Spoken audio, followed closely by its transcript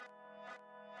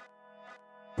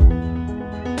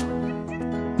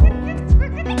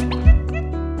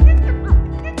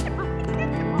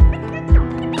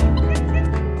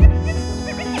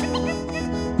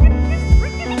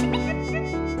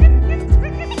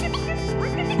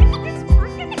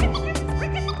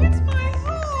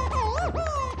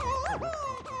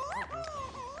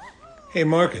Hey,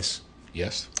 Marcus,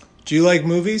 Yes. do you like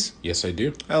movies? Yes, I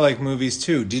do. I like movies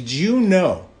too. Did you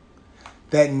know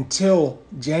that until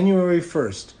January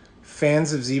 1st,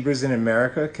 fans of zebras in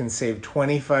America can save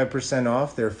 25%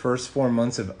 off their first 4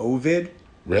 months of Ovid?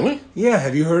 Really? Yeah,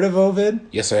 have you heard of Ovid?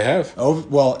 Yes, I have.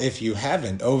 Well, if you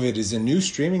haven't, Ovid is a new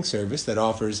streaming service that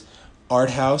offers art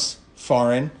house,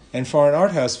 foreign, and foreign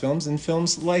art house films and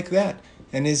films like that.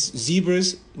 And as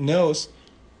zebras knows,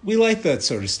 we like that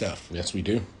sort of stuff. Yes, we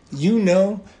do. You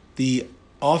know the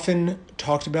often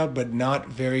talked about but not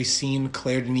very seen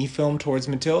Claire Denis film Towards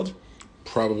Mathilde?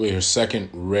 Probably her second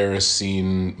rarest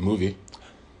seen movie.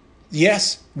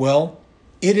 Yes, well,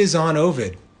 it is on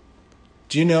Ovid.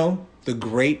 Do you know the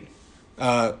great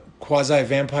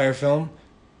quasi-vampire film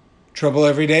Trouble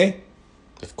Every Day?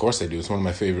 Of course I do. It's one of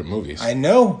my favorite movies. I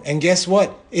know, and guess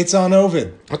what? It's on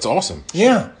Ovid. That's awesome.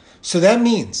 Yeah, so that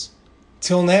means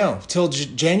till now, till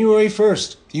January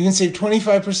 1st, you can save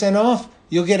 25% off.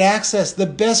 You'll get access, the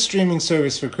best streaming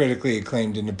service for critically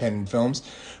acclaimed independent films,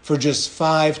 for just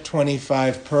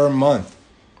 $5.25 per month.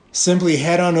 Simply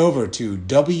head on over to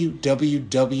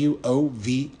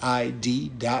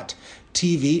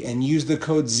www.ovid.tv and use the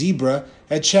code ZEBRA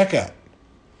at checkout.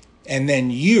 And then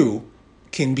you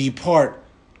can be part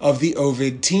of the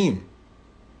Ovid team.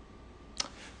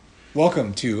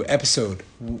 Welcome to episode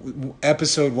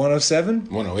 107?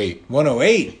 108.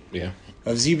 108 Yeah.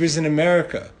 of Zebras in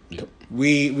America. Yep.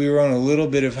 We were on a little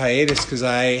bit of hiatus because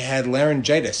I had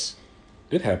laryngitis.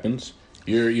 It happens.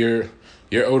 You're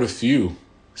owed a few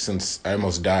since I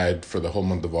almost died for the whole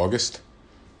month of August,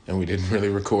 and we didn't really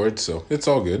record, so it's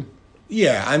all good.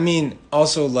 Yeah, I mean,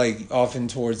 also like often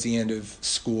towards the end of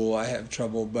school I have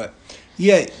trouble, but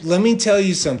yeah, let me tell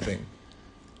you something.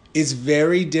 It's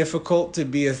very difficult to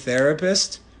be a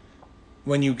therapist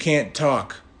when you can't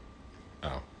talk.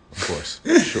 Oh, of course.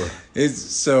 Sure.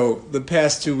 So the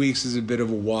past 2 weeks is a bit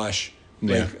of a wash.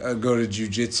 Yeah. Like I go to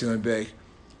jiu-jitsu and be like,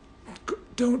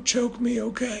 don't choke me,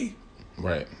 okay?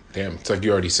 Right. Damn, it's like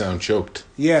you already sound choked.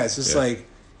 Yeah, it's just Yeah.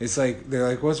 it's like they're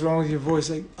like, what's wrong with your voice?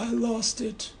 Like, I lost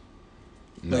it.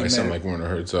 No, Like, I sound man. like Werner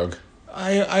Herzog.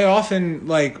 I often,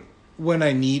 like, when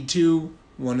I need to,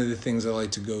 one of the things I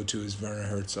like to go to is Werner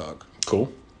Herzog.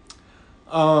 Cool.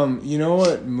 You know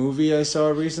what movie I saw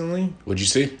recently? What'd you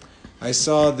see? I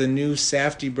saw the new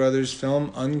Safdie brothers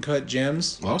film, Uncut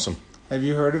Gems. Awesome. Have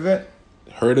you heard of it?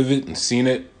 Heard of it and seen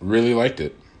it. Really liked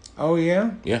it. Oh,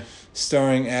 yeah? Yeah.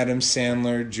 Starring Adam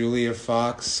Sandler, Julia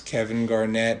Fox, Kevin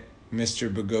Garnett,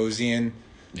 Mr. Bogosian.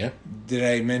 Yeah. Did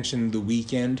I mention The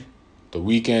Weeknd? The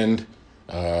Weeknd,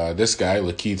 this guy,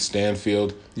 Lakeith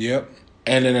Stanfield. Yep.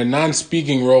 And in a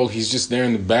non-speaking role, he's just there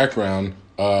in the background.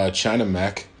 China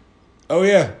Mac, Oh,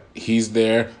 yeah. he's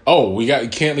there. Oh, you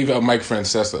can't leave out Mike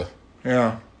Francesa.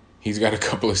 Yeah. He's got a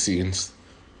couple of scenes.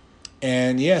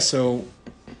 And, yeah, so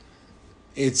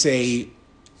it's a...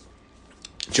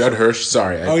 Judd Hirsch,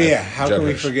 sorry. How Judd can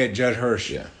we Hirsch. forget Judd Hirsch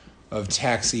Yeah. of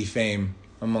Taxi fame,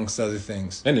 amongst other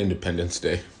things? And Independence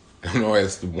Day. I don't know why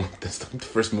that's the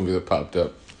first movie that popped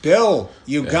up. Bill,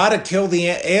 you gotta kill the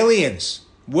aliens.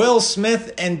 Will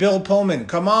Smith and Bill Pullman,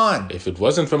 come on. If it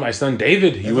wasn't for my son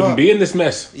David, you wouldn't be in this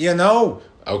mess. You know.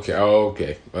 Okay,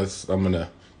 okay.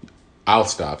 I'll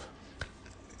stop.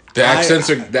 The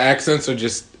accents are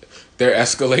just, they're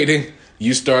escalating.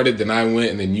 You started, then I went,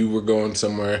 and then you were going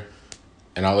somewhere,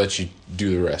 and I'll let you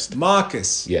do the rest.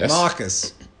 Marcus. Yes?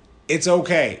 Marcus, it's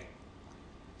okay.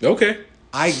 Okay.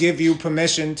 I give you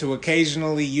permission to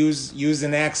occasionally use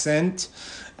an accent.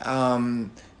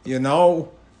 You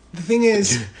know, the thing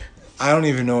is, I don't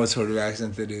even know what sort of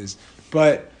accent it is,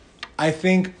 but I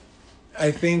think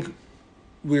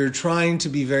we're trying to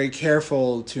be very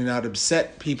careful to not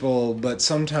upset people, but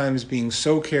sometimes being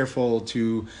so careful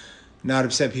to not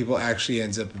upset people actually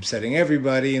ends up upsetting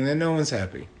everybody, and then no one's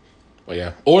happy. Well,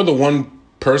 yeah. Or the one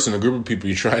person, a group of people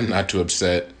you try not to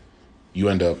upset, you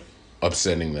end up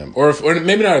upsetting them. Or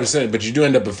maybe not upsetting, but you do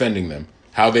end up offending them.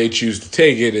 How they choose to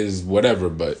take it is whatever,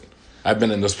 but I've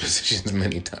been in those positions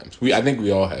many times. I think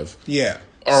we all have. Yeah.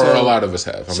 Or a lot of us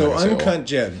have. So Uncut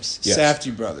Gems, Yes.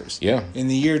 Safdie brothers. Yeah. In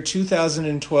the year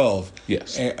 2012,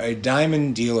 Yes. a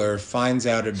diamond dealer finds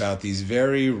out about these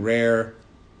very rare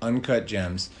uncut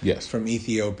gems Yes. from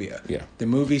Ethiopia. Yeah. The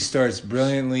movie starts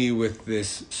brilliantly with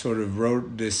this sort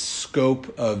of this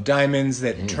scope of diamonds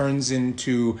that turns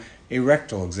into a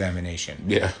rectal examination.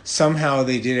 Yeah. Somehow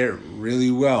they did it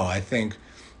really well, I think.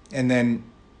 And then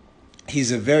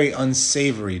he's a very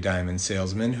unsavory diamond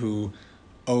salesman who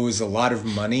owes a lot of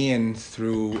money, and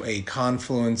through a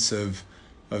confluence of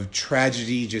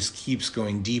tragedy just keeps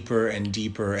going deeper and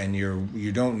deeper, and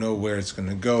you don't know where it's going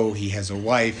to go. He has a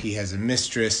wife, he has a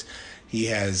mistress, he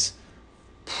has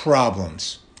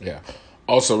problems. Yeah.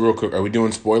 Also, real quick, are we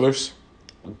doing spoilers?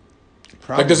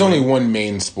 Probably. Like, there's only one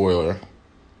main spoiler.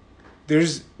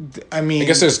 I mean... I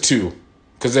guess there's two.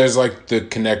 Because there's, like, the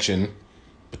connection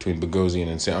between Bogosian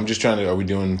and Sam. I'm just trying to... Are we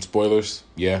doing spoilers?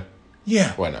 Yeah?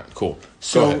 Yeah. Why not? Cool.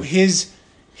 So his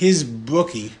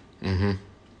bookie,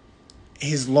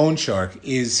 his loan shark,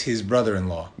 is his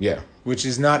brother-in-law. Yeah. Which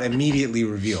is not immediately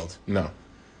revealed. No.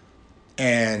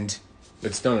 And...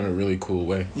 It's done in a really cool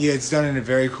way. Yeah, it's done in a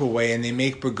very cool way, and they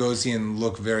make Bogosian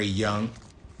look very young.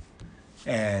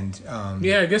 And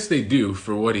yeah, I guess they do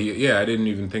for what he. Yeah, I didn't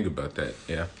even think about that.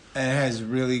 Yeah, and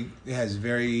it has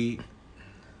very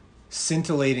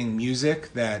scintillating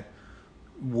music that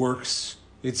works.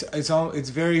 It's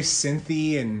very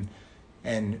synthy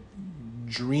and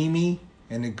dreamy,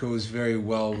 and it goes very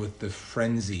well with the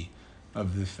frenzy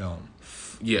of the film.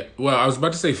 Yeah, well, I was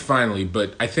about to say finally,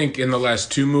 but I think in the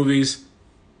last two movies,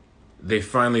 they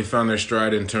finally found their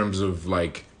stride in terms of,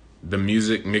 like, the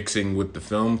music mixing with the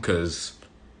film, because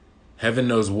heaven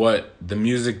knows what, the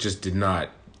music just did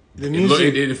not. The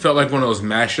music... It felt like one of those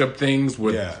mashup things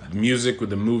with music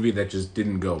with the movie that just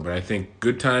didn't go. But I think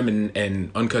Good Time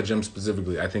and Uncut Gems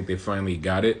specifically, I think they finally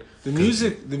got it. The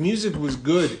music was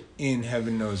good in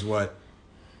Heaven Knows What.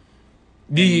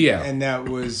 Yeah. And that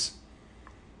was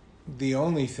the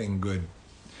only thing good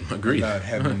about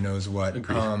Heaven Knows What.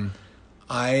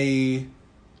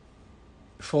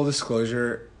 Full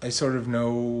disclosure, I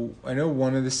know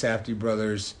one of the Safdie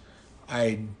brothers.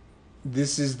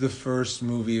 This is the first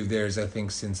movie of theirs, I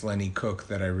think, since Lenny Cook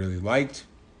that I really liked.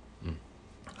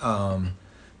 Have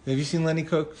you seen Lenny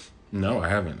Cook? No, I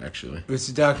haven't, actually. It's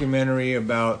a documentary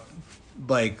about,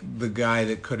 like, the guy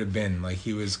that could have been. Like,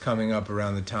 he was coming up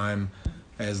around the time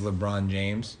as LeBron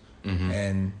James.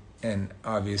 Mm-hmm. And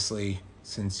obviously,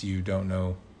 since you don't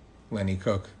know Lenny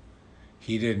Cook,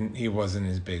 he wasn't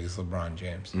as big as LeBron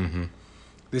James. Mm-hmm.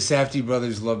 The Safdie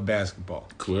brothers love basketball.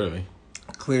 Clearly,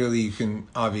 you can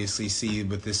obviously see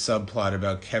with this subplot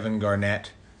about Kevin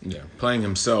Garnett. Yeah, playing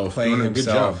himself. Doing a good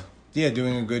job. Yeah,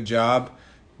 doing a good job.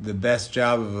 The best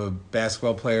job of a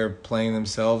basketball player playing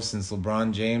themselves since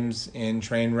LeBron James in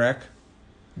Trainwreck.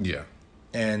 Yeah.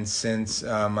 And since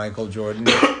Michael Jordan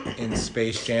in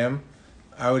Space Jam.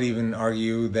 I would even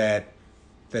argue that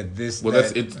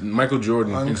it's Michael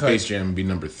Jordan in Space Jam would be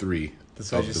number 3.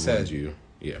 That's what I just said.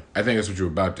 Yeah, I think that's what you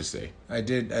were about to say. I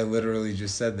did. I literally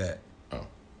just said that. Oh.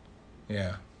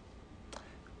 Yeah.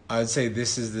 I would say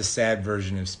this is the sad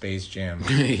version of Space Jam.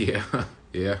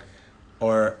 Yeah.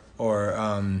 Or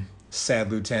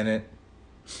Sad Lieutenant.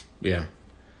 Yeah.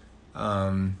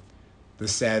 The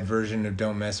sad version of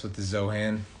Don't Mess with the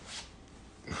Zohan.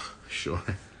 Sure.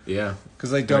 Yeah.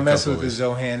 Because, like, Don't Mess with the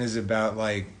Zohan is about,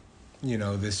 like, you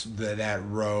know, these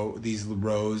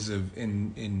rows of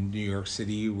in New York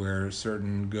City where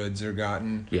certain goods are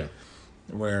gotten. Yeah.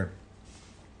 Where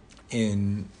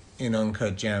in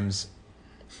Uncut Gems,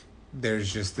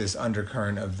 there's just this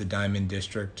undercurrent of the Diamond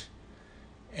District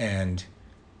and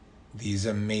these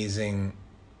amazing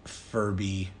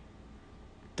Furby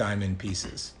diamond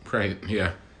pieces. Right,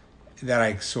 yeah. That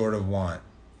I sort of want.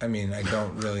 I mean, I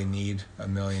don't really need $1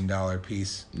 million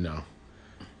piece. No.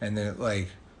 And then, like,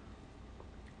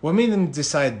 what made them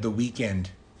decide The Weeknd?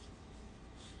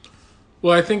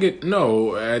 Well, I think it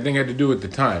had to do with the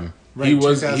time. Right,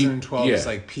 2012 was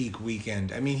like peak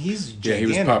Weeknd. I mean, he's gigantic,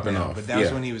 he was popping now, off. But that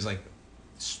was when he was, like,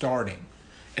 starting.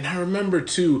 And I remember,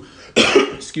 too,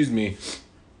 excuse me,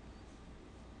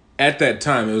 at that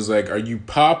time, it was like, are you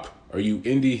pop? Are you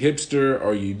indie hipster?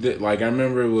 Are you like? I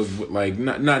remember it was like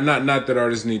not that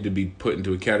artists need to be put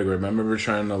into a category. But I remember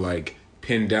trying to, like,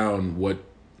 pin down what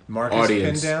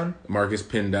Marcus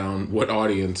pinned down what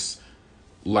audience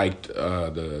liked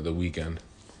the Weeknd,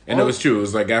 and it was true. It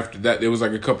was like after that, it was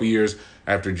like a couple years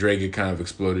after Drake had kind of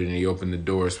exploded, and he opened the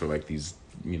doors for, like, these,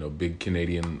 you know, big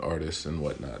Canadian artists and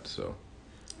whatnot. So.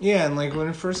 Yeah, and, like, when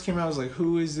it first came out, I was like,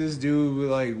 who is this dude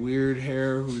with, like, weird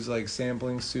hair who's, like,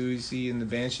 sampling Susie and the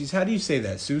Banshees? How do you say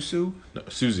that? Susu? No,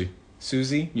 Susie.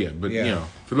 Susie? Yeah, but, you know,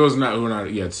 for those who are not,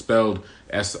 it's spelled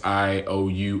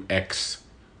SIOUX.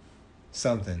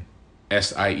 Something.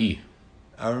 SIE.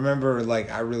 I remember, like,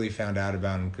 I really found out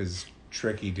about him because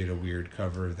Tricky did a weird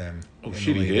cover of them in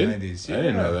the late 90s. Yeah. I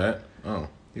didn't know that. Oh.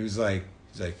 He's like,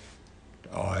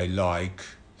 I like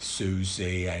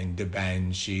Susie and the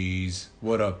Banshees.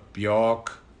 What up,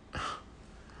 Bjork? I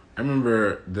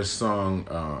remember the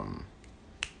song,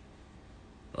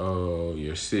 "Oh,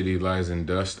 Your City Lies in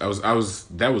Dust." That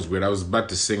was weird. I was about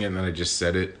to sing it and then I just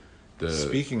said it.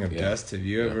 Speaking of dust, have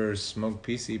you ever smoked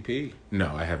PCP?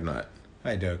 No, I have not.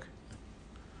 Hi, Doug.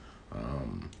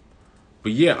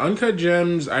 But yeah, Uncut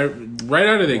Gems. I right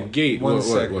out of the gate. One What?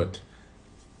 second.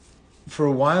 For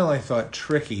a while, I thought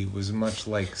Tricky was much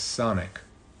like Sonic,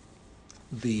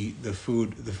 the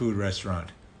food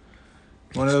restaurant.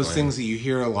 One of those Explain. things that you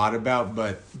hear a lot about,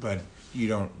 but you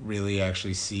don't really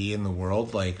actually see in the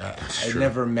world. Like I true.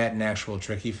 never met an actual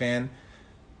Tricky fan,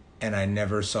 and I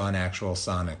never saw an actual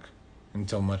Sonic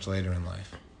until much later in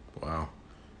life. Wow,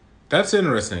 that's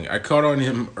interesting. I caught on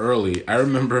him early. I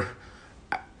remember.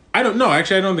 I don't know.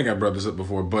 Actually, I don't think I brought this up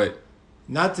before, but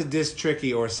Not to diss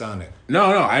Tricky or Sonic. no.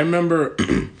 I remember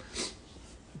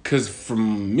because for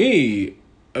me,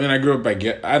 I mean, I grew up.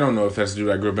 I don't know if that's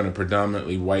due. I grew up in a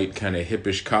predominantly white, kind of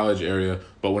hippish college area.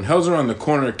 But when Hell's Around the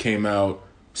Corner came out,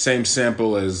 same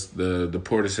sample as the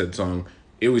Portishead song,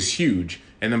 it was huge.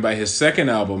 And then by his second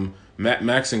album,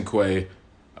 Max and Quay,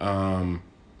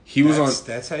 he was on.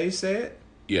 That's how you say it?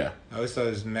 Yeah. I always thought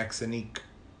it was Mexinique.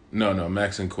 No,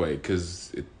 Max and Quay,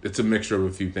 because it's a mixture of a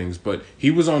few things. But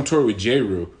he was on tour with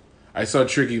J-Rue. I saw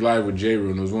Tricky live with J-Rue,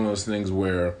 and it was one of those things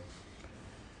where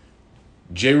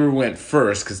J-Rue went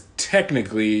first, because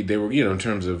technically they were, in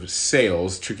terms of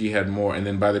sales, Tricky had more. And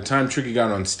then by the time Tricky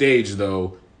got on stage,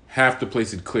 though, half the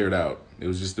place had cleared out. It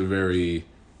was just it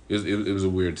was a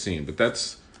weird scene. But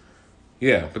that's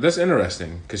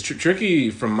interesting, because Tricky,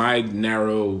 from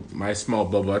my small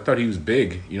bubble, I thought he was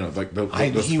big. Like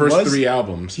those first 3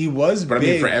 albums. He was but big.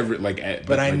 I mean, for every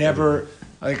But I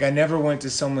never went to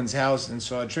someone's house and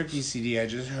saw a Tricky CD. I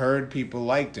just heard people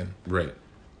liked him. Right.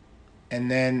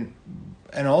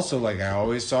 And also, like, I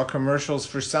always saw commercials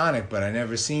for Sonic, but I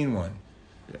never seen one.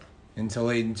 Yeah. Until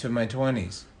late into my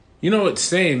 20s. It's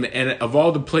same. And of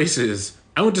all the places,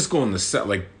 I went to school in the set,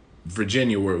 like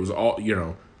Virginia, where it was all,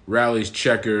 Rallies,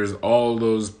 Checkers, all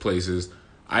those places.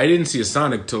 I didn't see a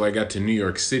Sonic till I got to New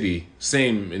York City.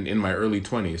 Same in my early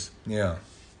 20s. Yeah.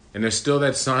 And there's still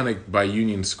that Sonic by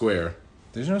Union Square.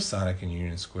 There's no Sonic in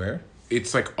Union Square.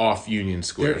 It's like off Union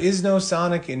Square. There is no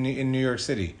Sonic in New York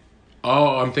City.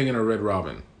 Oh, I'm thinking of Red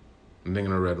Robin. Union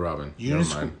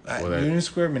Union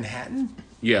Square, Manhattan?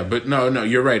 Yeah, but no,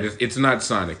 you're right. It's not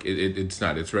Sonic. It's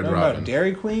not. It's Red Robin. About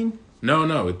Dairy Queen?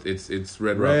 No, it's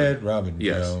Red Robin. Red Robin.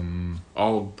 Yes.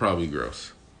 All probably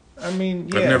gross. I mean,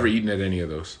 yeah. I've never eaten at any of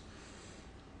those.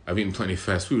 I've eaten plenty of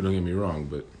fast food, don't get me wrong,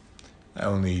 but I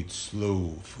only eat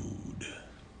slow food.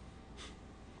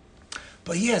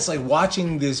 But yeah, it's like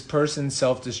watching this person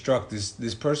self-destruct,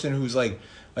 this person who's like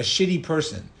a shitty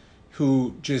person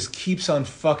who just keeps on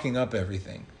fucking up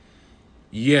everything.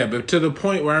 yeah, but to the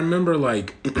point where I remember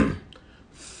like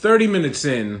 30 minutes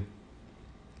in.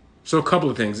 So a couple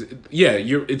of things. Yeah,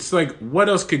 it's like, what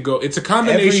else could go? It's a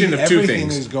combination of two things. Everything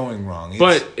is going wrong.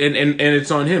 But and it's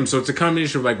on him. So it's a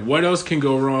combination of like, what else can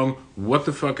go wrong? What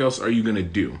the fuck else are you gonna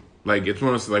do? Like, it's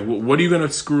one of those, like, what are you gonna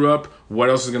screw up? What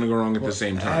else is gonna go wrong at the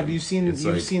same time? Have you seen?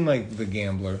 You've seen like The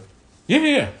Gambler.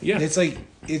 Yeah. It's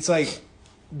like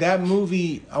that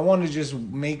movie. I want to just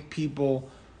make people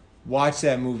watch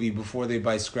that movie before they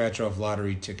buy scratch-off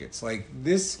lottery tickets. Like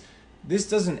this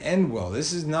doesn't end well.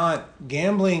 This is not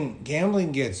gambling.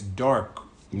 Gambling gets dark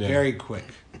very quick.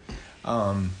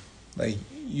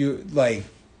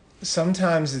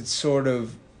 Sometimes it's sort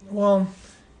of, well,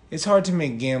 it's hard to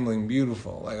make gambling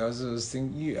beautiful. Like I was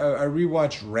thinking, I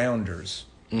rewatched Rounders.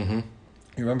 Mm-hmm. You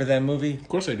remember that movie? Of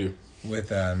course I do.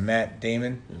 With Matt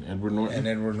Damon And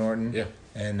Edward Norton. Yeah.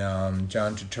 And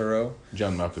John Turturro.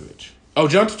 John Malkovich. Oh,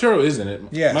 John Turturro is in it.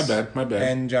 Yes. My bad.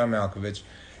 And John Malkovich.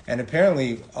 And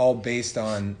apparently all based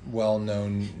on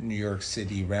well-known New York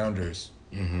City rounders.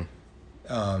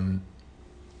 Mm-hmm.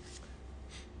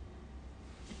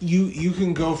 You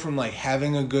can go from like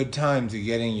having a good time to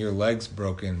getting your legs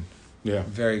broken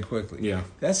very quickly. Yeah.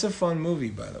 That's a fun movie,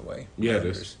 by the way. Yeah,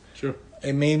 Rounders. it is. Sure.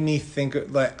 It made me think,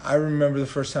 like, I remember the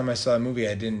first time I saw a movie,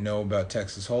 I didn't know about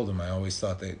Texas Hold'em. I always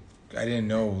thought that, I didn't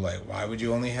know, like, why would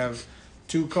you only have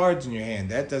 2 cards in your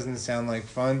hand? That doesn't sound like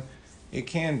fun. It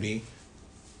can be.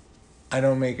 I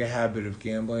don't make a habit of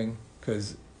gambling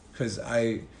because it's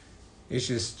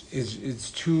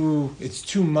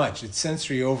too much. It's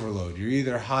sensory overload. You're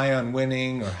either high on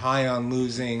winning or high on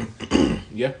losing.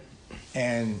 Yeah.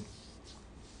 And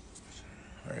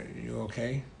are you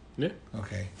okay? Yeah.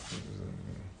 Okay.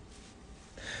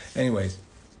 Anyways,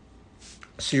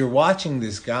 so you're watching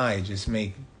this guy just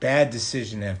make bad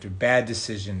decision after bad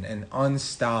decision and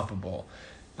unstoppable.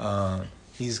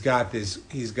 He's got this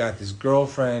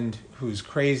girlfriend who's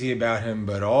crazy about him,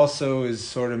 but also is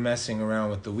sort of messing around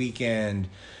with The Weeknd.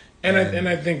 And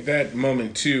I think that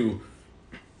moment too,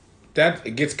 that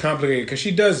it gets complicated because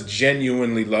she does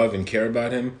genuinely love and care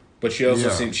about him, but she also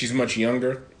seems she's much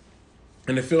younger.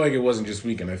 And I feel like it wasn't just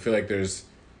Weeknd. I feel like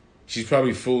she's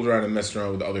probably fooled around and messed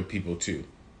around with other people too.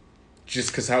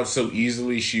 Just because how so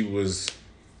easily she was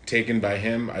taken by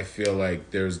him, I feel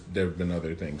like there have been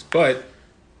other things. But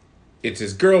it's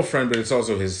his girlfriend, but it's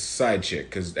also his side chick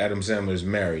because Adam Sandler's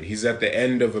married. He's at the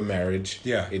end of a marriage.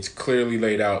 Yeah. It's clearly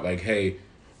laid out like, hey,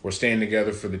 we're staying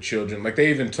together for the children. Like, they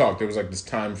even talked. There was like this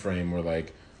time frame where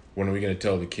like, when are we going to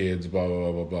tell the kids, blah, blah,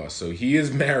 blah, blah, blah. So he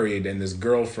is married, and this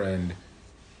girlfriend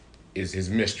is his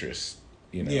mistress,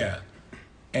 you know. Yeah.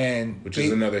 And which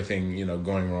is another thing, you know,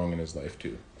 going wrong in his life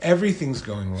too. Everything's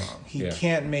going wrong. He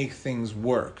can't make things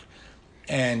work.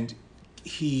 And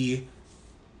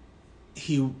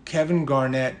Kevin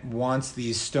Garnett wants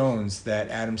these stones that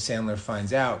Adam Sandler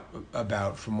finds out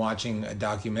about from watching a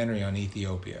documentary on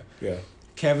Ethiopia. Yeah.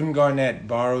 Kevin Garnett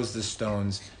borrows the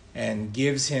stones and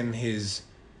gives him his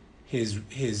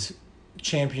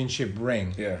championship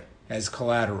ring as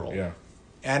collateral. Yeah.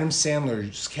 Adam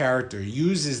Sandler's character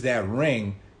uses that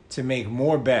ring to make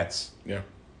more bets. Yeah.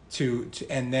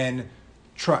 And then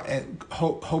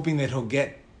hoping that he'll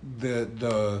get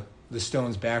the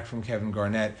stones back from Kevin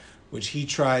Garnett, which he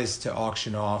tries to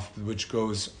auction off, which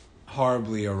goes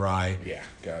horribly awry. Yeah,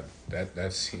 God,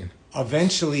 that scene.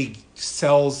 Eventually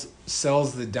sells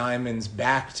the diamonds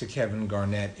back to Kevin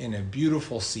Garnett in a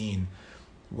beautiful scene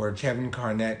where Kevin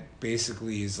Garnett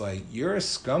basically is like, you're a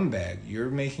scumbag. You're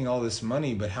making all this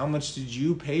money, but how much did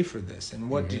you pay for this? And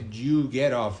what did you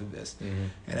get off of this? Mm-hmm.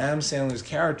 And Adam Sandler's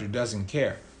character doesn't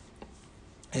care.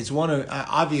 It's one of,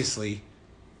 obviously,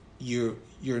 you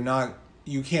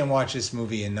can't watch this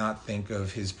movie and not think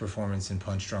of his performance in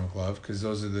Punch Drunk Love, because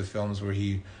those are the films where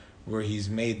he's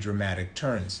made dramatic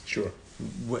turns. Sure.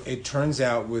 It turns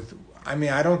out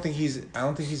I don't think he's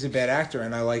a bad actor,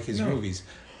 and I like his movies.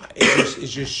 It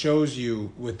just shows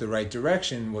you with the right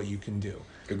direction what you can do.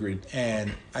 Agreed.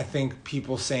 And I think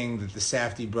people saying that the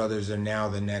Safdie brothers are now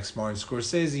the next Martin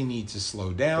Scorsese need to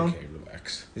slow down. Okay,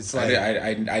 relax. It's like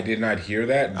I did not hear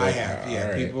that. But, I have. Yeah,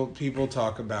 right. People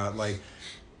talk about like,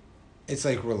 it's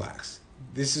like, relax.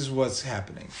 This is what's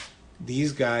happening.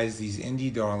 These guys, these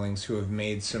indie darlings who have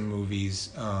made some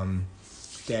movies,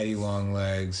 Daddy Long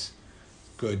Legs,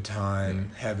 Good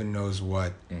Time, Heaven Knows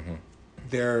What. Mm-hmm.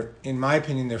 They're, in my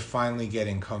opinion, they're finally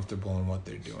getting comfortable in what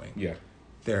they're doing. Yeah.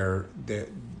 They're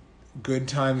Good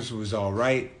Times was all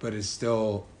right, but it's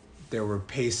still, there were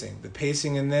pacing. The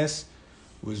pacing in this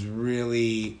was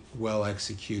really well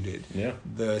executed. Yeah.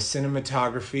 The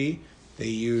cinematography, they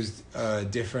used a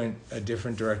different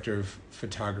director of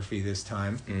photography this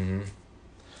time. Mm-hmm.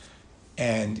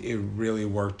 And it really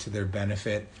worked to their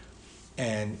benefit.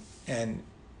 And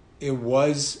it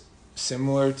was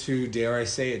similar to, dare I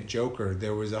say it, Joker.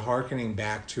 There was a hearkening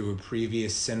back to a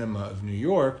previous cinema of New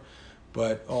York,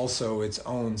 but also its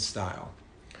own style.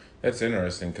 That's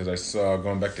interesting, because I saw,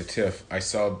 going back to TIFF,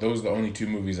 those are the only two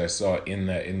movies I saw in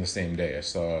the same day. I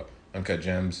saw Uncut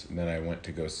Gems, and then I went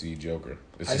to go see Joker.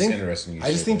 It's interesting.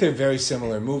 I just think they're very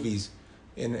similar movies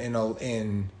in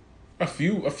a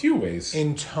few ways.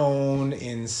 In tone,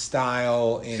 in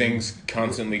style, in things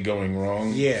constantly going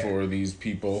wrong for these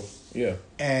people. Yeah.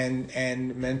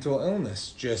 And mental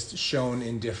illness just shown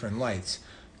in different lights.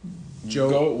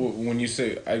 When you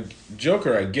say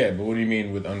Joker, I get, but what do you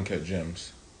mean with Uncut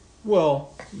Gems?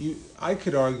 Well, I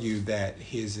could argue that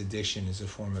his addiction is a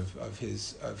form of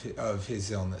his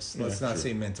illness. Let's not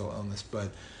say mental illness,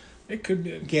 but it could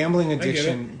be. Gambling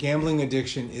addiction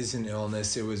is an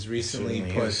illness. It was recently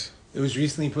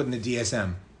put in the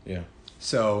DSM. Yeah.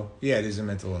 So yeah, it is a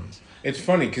mental illness. It's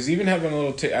funny because even having a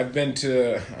little, I've been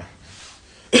to.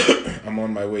 I'm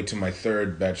on my way to my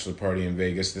third bachelor party in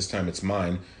Vegas. This time it's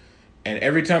mine, and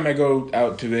every time I go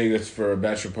out to Vegas for a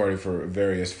bachelor party for a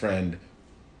various friend,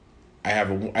 I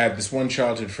have this one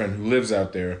childhood friend who lives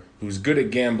out there who's good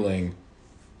at gambling.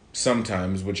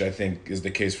 Sometimes, which I think is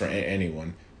the case for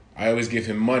anyone. I always give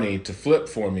him money to flip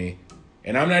for me,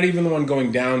 and I'm not even the one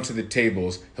going down to the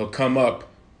tables. He'll come up,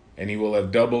 and he will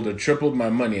have doubled or tripled my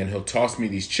money, and he'll toss me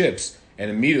these chips,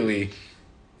 and immediately,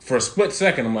 for a split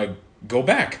second, I'm like, go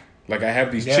back. Like, I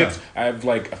have these chips. I have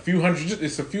like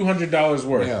it's a few $100s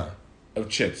worth of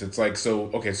chips. It's like,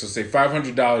 so say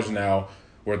 $500 now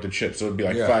worth of chips. So it'd be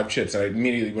like 5 chips. And I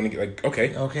immediately want to get like,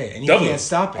 okay. And you can't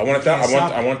stop it. I want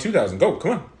I want 2,000. Go,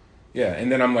 come on. Yeah.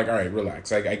 And then I'm like, all right,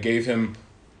 relax. Like, I gave him,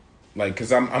 like,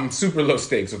 cause I'm super low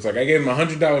stakes. So it's like, I gave him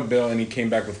 $100 bill and he came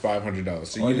back with $500.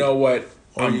 So you know what?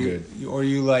 I'm good. Or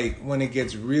you, like, when it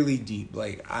gets really deep,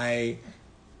 like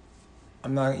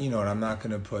I'm not, I'm not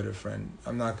going to put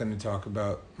I'm not going to talk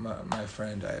about my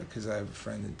friend, because I have a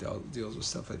friend that deals with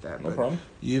stuff like that. No problem.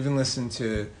 You even listen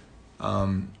to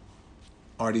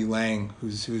Artie Lang,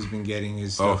 who's been getting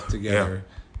his stuff together.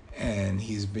 and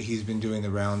he's been doing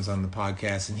the rounds on the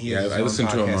podcast, and he Yeah, has his I own listened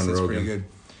to him podcast on that's Rogan. pretty good.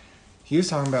 He was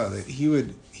talking about that he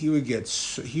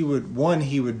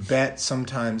would bet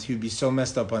sometimes. He would be so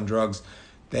messed up on drugs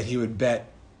that he would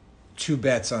bet 2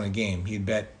 bets on a game. He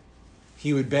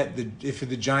would bet if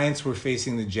the Giants were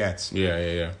facing the Jets.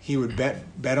 Yeah. He would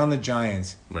bet on the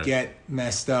Giants, Right. get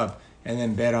messed up, and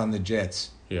then bet on the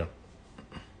Jets. Yeah.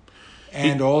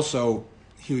 And also,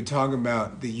 he would talk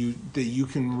about that you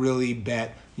can really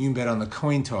bet. You can bet on the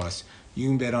coin toss. You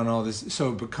can bet on all this.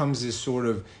 So it becomes this sort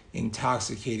of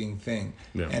intoxicating thing.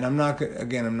 Yeah. And I'm not going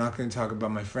to talk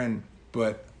about my friend,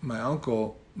 but my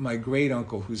uncle, my great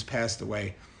uncle, who's passed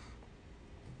away.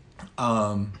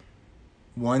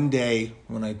 One day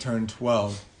when I turned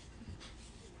 12,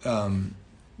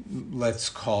 let's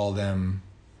call them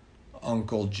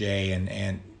Uncle J and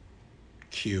Aunt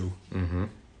Q. Mm-hmm.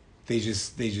 They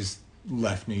just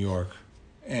left New York,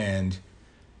 and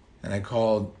I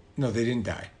called. No, they didn't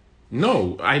die.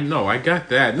 No, I know. I got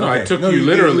that. No, Okay. I took No, you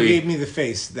literally. You gave me the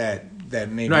face that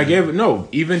made. No, me, I gave no.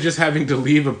 Even just having to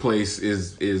leave a place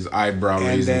is eyebrow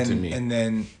raising to me. And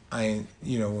then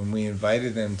when we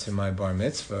invited them to my bar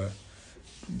mitzvah,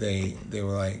 they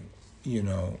were like,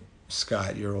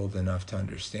 Scott, you're old enough to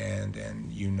understand,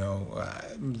 and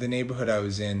the neighborhood I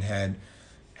was in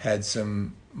had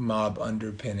some mob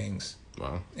underpinnings.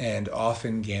 Wow. And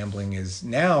often gambling it's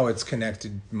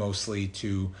connected mostly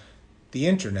to the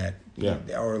internet. Yeah.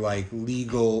 Or like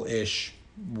legal-ish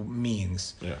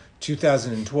means. Yeah.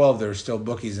 2012 there were still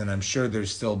bookies, and I'm sure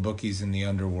there's still bookies in the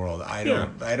underworld. I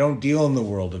don't deal in the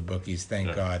world of bookies,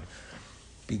 thank God.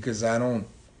 Because I don't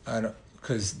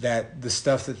because the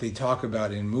stuff that they talk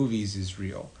about in movies is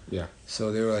real. Yeah.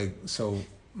 So they were like,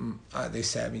 they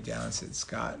sat me down and said,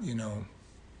 Scott,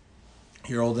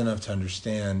 you're old enough to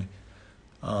understand.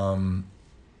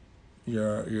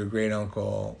 Your great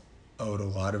uncle owed a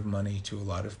lot of money to a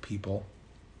lot of people,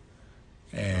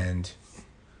 and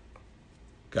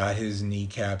got his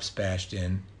kneecaps bashed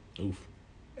in. Oof.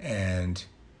 And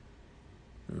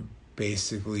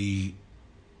basically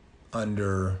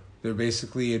they're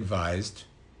basically advised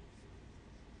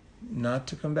not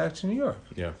to come back to New York.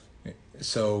 Yeah.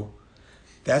 So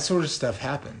that sort of stuff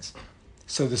happens.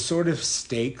 So the sort of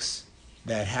stakes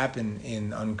that happen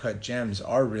in Uncut Gems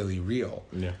are really real.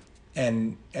 Yeah.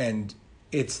 And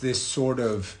it's this sort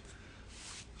of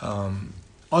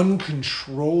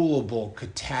uncontrollable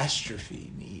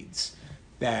catastrophe needs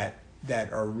that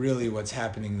are really what's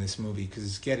happening in this movie, because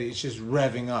it's just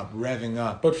revving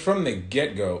up. But from the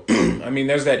get-go, I mean,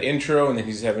 there's that intro, and then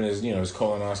he's having his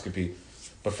colonoscopy.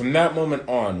 But from that moment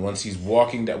on, once he's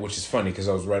walking down, which is funny because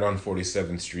I was right on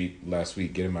 47th Street last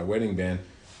week getting my wedding band.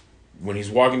 When he's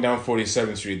walking down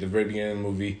 47th Street at the very beginning of the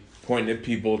movie, pointing at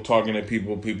people, talking to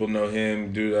people, people know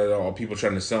him, all people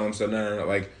trying to sell him stuff. No.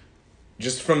 Like,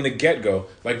 just from the get-go,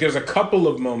 like, there's a couple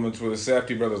of moments where the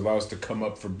Safdie brothers allow us to come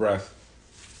up for breath.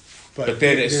 But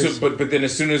then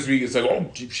as soon as we, it's like,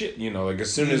 oh shit, like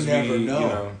as soon as never we,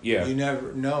 know. yeah, you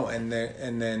never know, and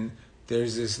then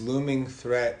there's this looming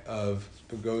threat of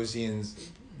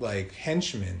Bogosian's like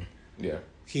henchmen,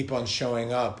 keep on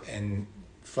showing up and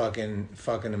fucking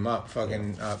him up,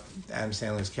 fucking up Adam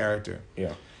Sandler's character,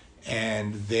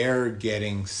 and they're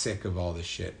getting sick of all this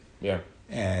shit,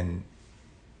 and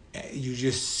you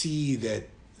just see that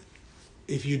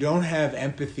if you don't have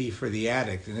empathy for the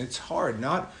addict, and it's hard,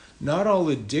 not all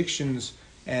addictions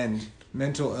and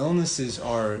mental illnesses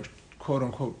are quote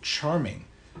unquote charming.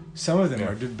 Some of them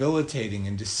are debilitating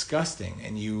and disgusting,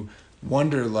 and you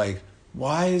wonder, like,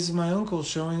 why is my uncle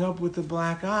showing up with a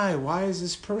black eye? Why is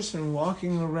this person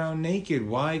walking around naked?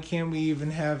 Why can't we even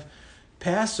have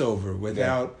Passover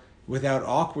without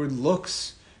awkward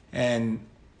looks and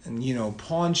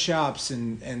pawn shops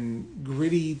and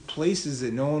gritty places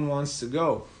that no one wants to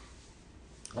go?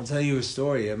 I'll tell you a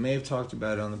story. I may have talked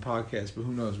about it on the podcast, but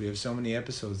who knows? We have so many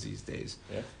episodes these days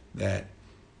that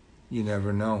you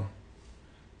never know.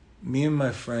 Me and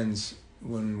my friends,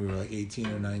 when we were like 18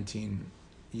 or 19,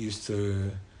 used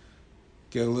to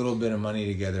get a little bit of money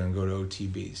together and go to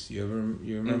OTBs. You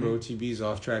remember OTBs,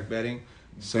 off-track betting?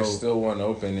 So there's still one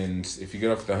open, and if you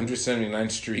get off the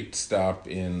 179th Street stop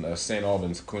in St.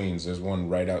 Albans, Queens, there's one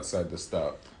right outside the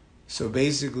stop. So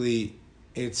basically,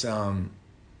 it's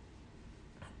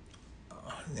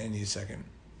I need a second.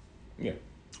 Yeah.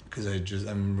 Because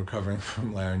I'm recovering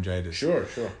from laryngitis. Sure.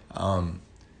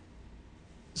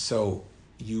 So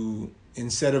you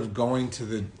instead of going to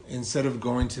the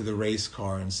race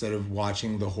car, instead of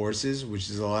watching the horses, which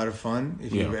is a lot of fun.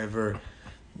 If you've ever,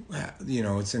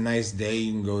 it's a nice day.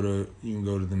 You can go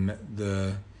to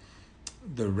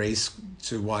the race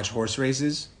to watch horse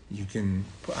races. You can.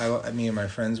 Me and my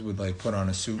friends would like put on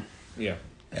a suit Yeah.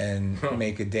 and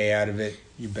make a day out of it.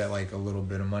 You bet like a little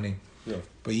bit of money. Yeah.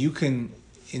 But you can,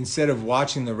 instead of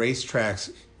watching the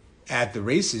racetracks at the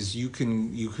races, you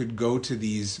could go to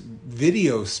these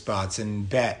video spots and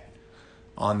bet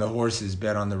on the horses,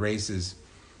 bet on the races.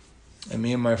 And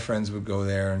me and my friends would go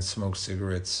there and smoke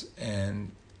cigarettes,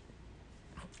 and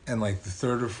like the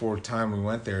third or fourth time we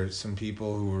went there, some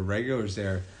people who were regulars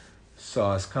there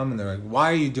saw us coming. They're like,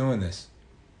 "Why are you doing this?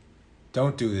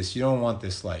 Don't do this. You don't want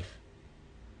this life.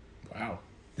 Wow.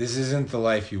 This isn't the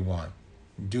life you want.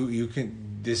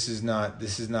 This is not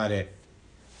it."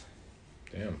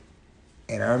 Damn.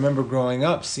 And I remember growing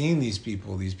up seeing these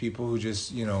people who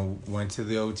just, went to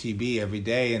the OTB every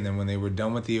day, and then when they were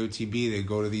done with the OTB, they'd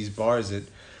go to these bars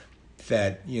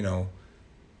that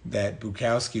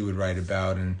Bukowski would write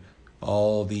about, and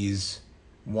all these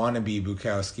wannabe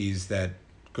Bukowskis that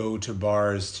go to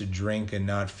bars to drink and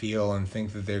not feel and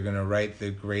think that they're going to write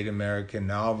the great American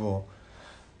novel,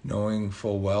 knowing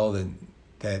full well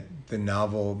that the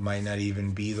novel might not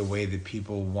even be the way that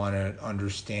people want to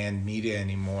understand media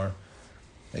anymore.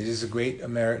 Like, does the great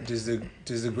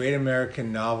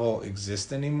American novel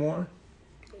exist anymore?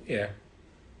 Yeah.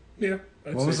 Yeah.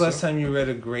 When was the last time you read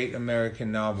a great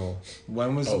American novel?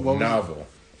 Novel.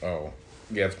 Oh.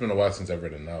 Yeah, it's been a while since I've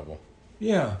read a novel.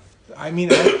 Yeah. I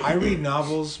mean, I read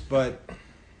novels, but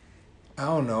I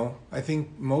don't know. I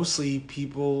think mostly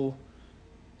people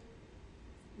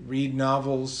read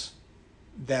novels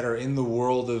that are in the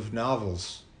world of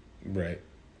novels. Right.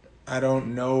 I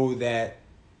don't know that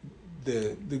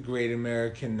the great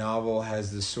American novel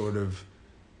has this sort of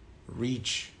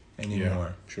reach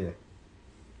anymore. Yeah, sure.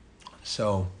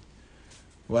 So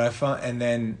what I found, and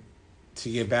then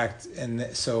to get back,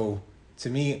 so to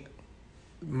me,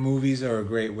 movies are a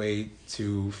great way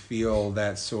to feel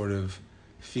that sort of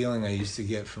feeling I used to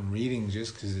get from reading,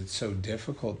 just because it's so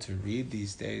difficult to read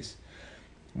these days.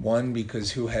 One,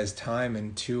 because who has time,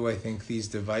 and two, I think these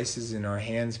devices in our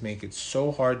hands make it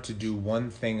so hard to do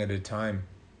one thing at a time.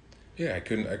 Yeah, I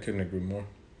couldn't agree more.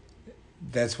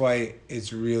 That's why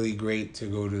it's really great to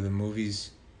go to the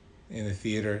movies in the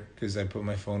theater, because I put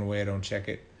my phone away, I don't check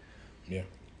it. Yeah.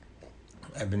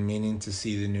 I've been meaning to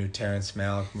see the new Terrence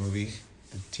Malick movie,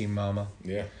 the Teen Mama.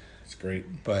 Yeah, it's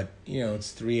great. But,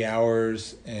 it's 3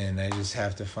 hours, and I just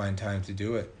have to find time to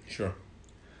do it. Sure.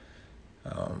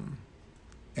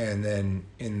 And then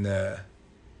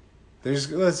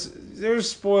there's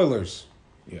spoilers.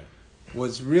 Yeah.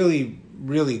 What's really,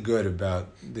 really good about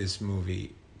this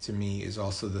movie to me is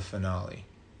also the finale.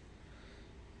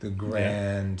 The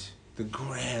grand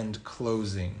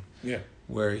closing. Yeah.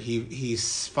 Where he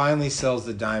finally sells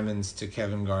the diamonds to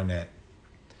Kevin Garnett.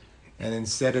 And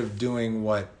instead of doing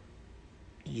what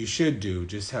you should do,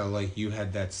 just how like you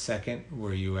had that second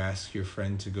where you ask your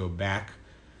friend to go back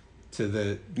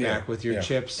with your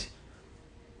chips,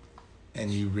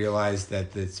 and you realize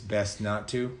that it's best not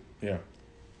to. Yeah.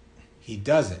 He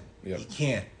doesn't. Yep. He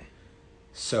can't.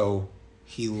 So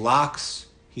he locks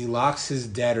his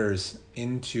debtors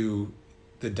into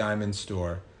the diamond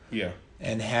store. Yeah.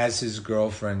 And has his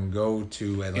girlfriend go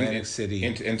to Atlantic City.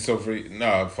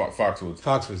 Foxwoods.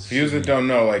 Foxwoods. For you that don't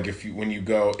know, like when you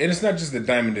go, and it's not just the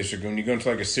diamond district. When you go into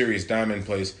like a serious diamond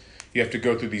place, you have to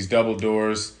go through these double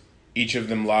doors. Each of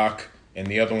them lock, and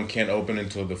the other one can't open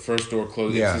until the first door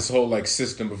closes. Yeah. It's this whole like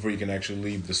system before you can actually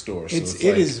leave the store. So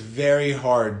it is very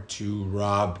hard to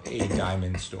rob a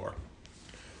diamond store.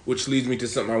 Which leads me to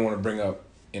something I want to bring up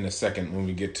in a second when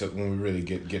we really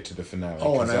get to the finale.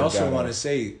 Oh, and I also want to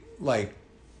say, like,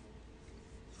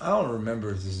 I don't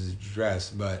remember if this is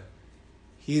addressed, but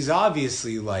he's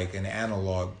obviously like an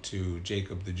analog to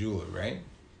Jacob the Jeweler, right?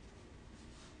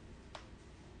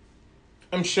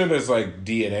 I'm sure there's like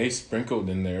DNA sprinkled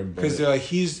in there, because they're like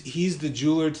he's the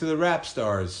jeweler to the rap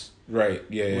stars, right?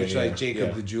 Yeah, which like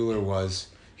Jacob the Jeweler was.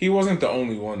 He wasn't the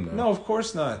only one though. No, of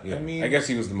course not. Yeah. I mean, I guess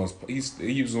he was the most. He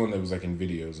was the one that was like in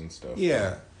videos and stuff.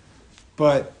 Yeah,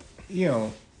 but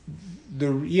the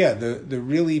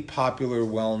really popular,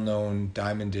 well-known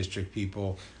Diamond District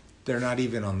people, they're not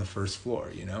even on the first floor.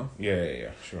 Yeah,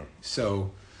 sure.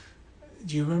 So.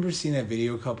 Do you remember seeing that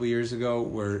video a couple years ago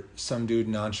where some dude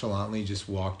nonchalantly just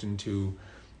walked into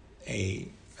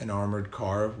an armored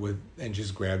car and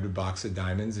just grabbed a box of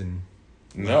diamonds and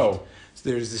no. left? So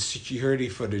there's this security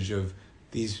footage of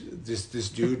this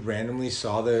dude randomly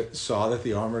saw that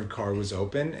the armored car was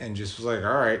open and just was like,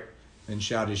 all right, and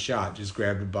shot his shot, just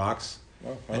grabbed a box.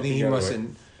 Well, I think he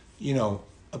mustn't,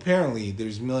 apparently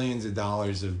there's millions of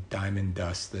dollars of diamond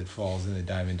dust that falls in the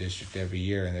Diamond District every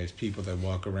year, and there's people that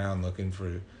walk around looking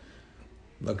for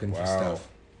stuff.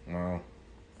 Wow.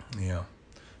 Yeah.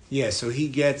 Yeah, so he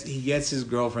gets his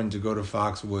girlfriend to go to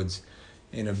Foxwoods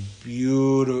in a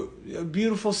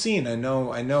beautiful scene. I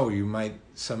know you might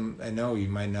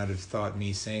not have thought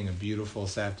me saying a beautiful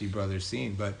Safdie brothers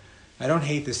scene, but I don't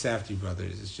hate the Safdie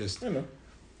brothers. It's just I know.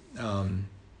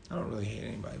 I don't really hate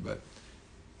anybody, but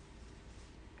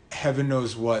heaven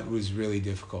knows what was really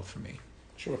difficult for me.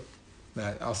 Sure.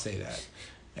 I'll say that.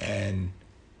 And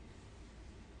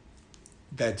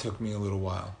that took me a little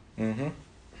while. Mm-hmm.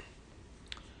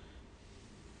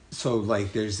 So,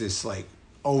 like, there's this, like,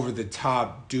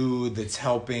 over-the-top dude that's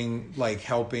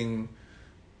helping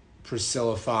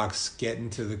Priscilla Fox get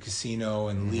into the casino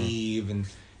and leave.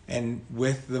 And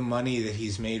with the money that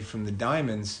he's made from the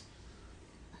diamonds,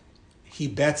 he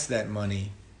bets that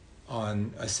money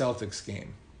on a Celtics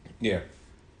game. Yeah.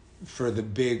 For the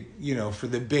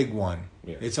big one.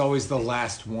 Yeah. It's always the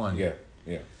last one. Yeah.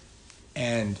 Yeah.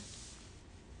 And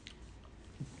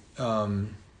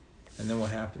then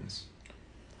what happens?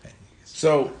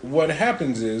 So what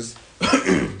happens is,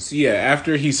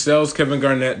 after he sells Kevin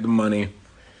Garnett the money,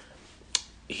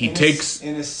 he takes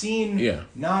in a scene. Yeah.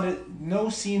 No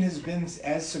scene has been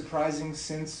as surprising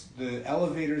since the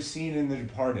elevator scene in The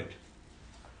Departed.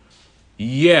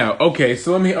 Yeah, okay,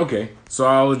 so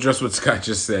I'll address what Scott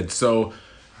just said. So,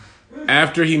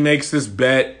 after he makes this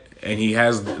bet, and he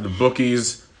has the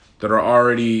bookies that are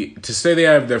already, to say they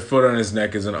have their foot on his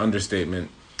neck is an understatement.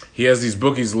 He has these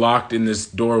bookies locked in this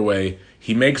doorway.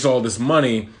 He makes all this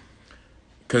money,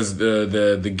 because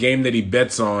the game that he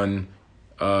bets on,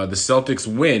 the Celtics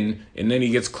win, and then he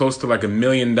gets close to like $1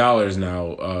 million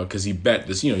now, because he bet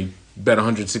this, he bet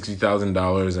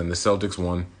 $160,000, and the Celtics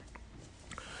won.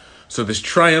 So this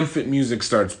triumphant music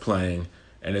starts playing,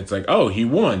 and it's like, oh, he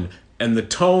won. And the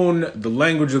tone, the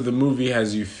language of the movie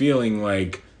has you feeling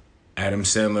like Adam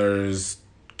Sandler's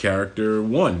character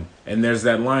won. And there's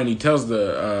that line he tells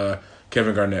the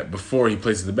Kevin Garnett before he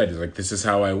places the bet. He's like, this is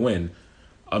how I win.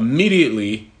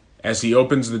 Immediately, as he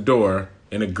opens the door,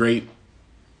 in a great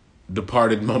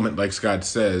Departed moment, like Scott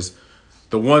says,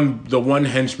 the one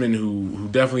henchman who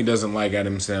definitely doesn't like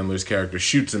Adam Sandler's character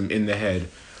shoots him in the head.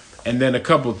 And then a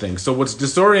couple things. So what's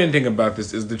disorienting about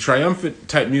this is the triumphant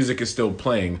type music is still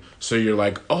playing. So you're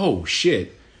like, oh,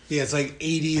 shit. Yeah, it's like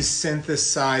 80s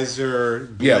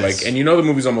synthesizer bliss. Yeah, and the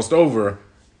movie's almost over.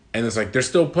 And it's like, they're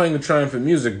still playing the triumphant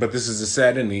music, but this is a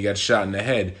sad ending. He got shot in the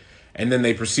head. And then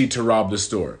they proceed to rob the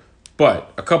store.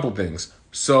 But a couple things.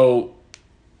 So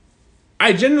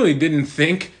I genuinely didn't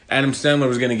think Adam Sandler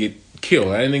was going to get killed.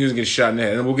 I didn't think he was going to get shot in the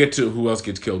head. And we'll get to who else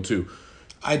gets killed, too.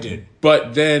 I did.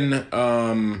 But then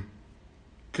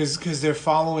Because they're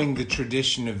following the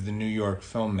tradition of the New York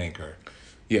filmmaker.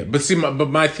 Yeah, but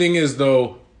my thing is,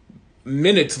 though,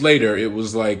 minutes later, it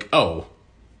was like, oh,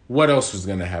 what else was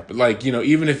going to happen? Like,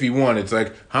 even if he won, it's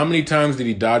like, how many times did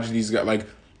he dodge these guys? Like,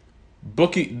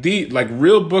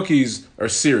 real bookies are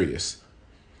serious.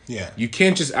 Yeah. You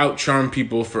can't just out-charm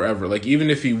people forever. Like, even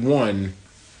if he won,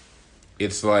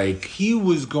 it's like... He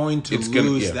was going to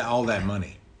lose all that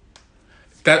money.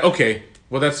 Okay.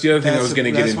 Well, that's the other thing I was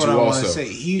going to get into also.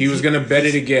 He was going to bet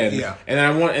it again. Yeah. And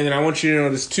I want you to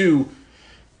notice too,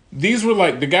 these were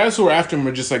like the guys who were after him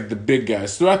were just like the big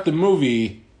guys. Throughout the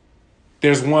movie,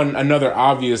 there's another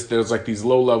obvious, there's like these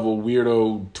low-level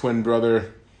weirdo twin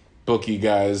brother bookie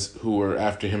guys who were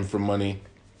after him for money.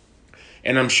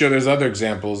 And I'm sure there's other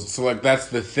examples. So like that's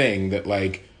the thing, that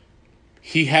like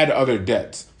he had other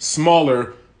debts.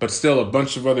 Smaller, but still a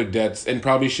bunch of other debts and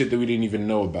probably shit that we didn't even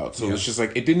know about. So it's just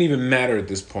like, it didn't even matter at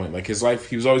this point. Like his life,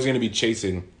 he was always going to be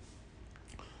chasing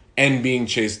and being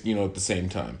chased, at the same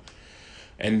time.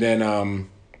 And then,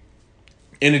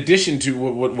 in addition to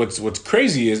what's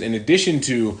crazy is, in addition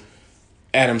to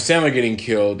Adam Sandler getting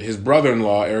killed, his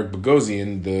brother-in-law, Eric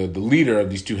Bogosian, the leader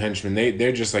of these two henchmen,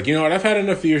 they're just like, you know what, I've had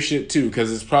enough of your shit too,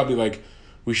 because it's probably like,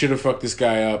 we should have fucked this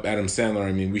guy up, Adam Sandler.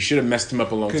 I mean, we should have messed him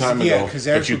up a long time ago.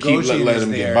 But you keep letting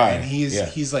him get by. And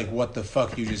he's like, what the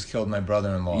fuck? You just killed my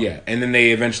brother-in-law. Yeah, and then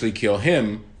they eventually kill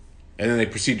him, and then they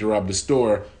proceed to rob the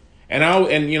store. And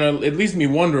it leaves me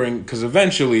wondering, because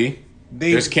eventually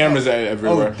there's cameras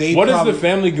everywhere. What is the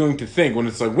family going to think when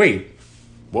it's like, wait,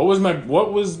 what was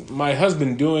my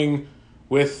husband doing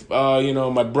with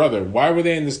my brother? Why were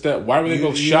they in this? Why were they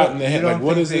both shot in the head? Like,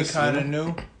 what is this? They kind of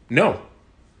knew. No,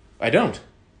 I don't.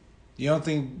 You don't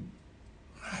think?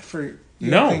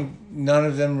 Don't think none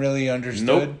of them really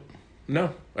understood? Nope.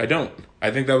 No, I don't.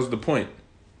 I think that was the point.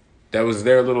 That was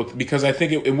their little... Because I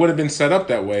think it would have been set up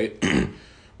that way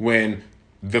when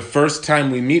the first time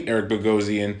we meet Eric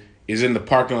Bogosian is in the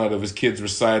parking lot of his kid's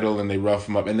recital and they rough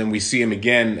him up. And then we see him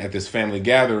again at this family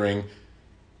gathering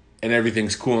and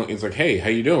everything's cool. It's like, hey, how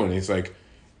you doing? And he's like,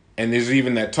 And there's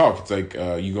even that talk. It's like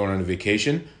you going on a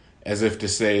vacation, as if to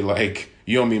say like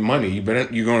you owe me money. You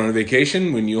going on a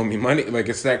vacation when you owe me money. Like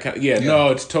it's that kind. Yeah. No,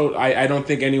 it's total. I don't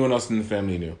think anyone else in the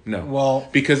family knew. No. Well,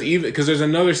 because there's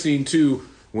another scene too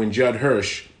when Judd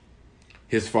Hirsch,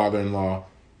 his father-in-law,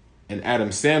 and Adam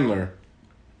Sandler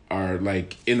are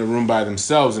like in a room by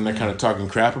themselves, and they're kind of talking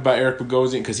crap about Eric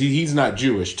Bogosian because he's not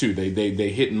Jewish too. They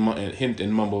hint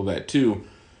and mumble that too.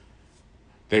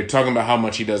 They're talking about how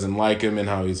much he doesn't like him and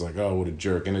how he's like, oh, what a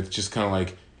jerk. And it's just kind of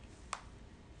like,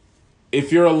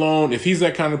 if you're alone, if he's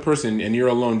that kind of person and you're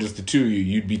alone, just the two of you,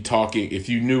 you'd be talking, if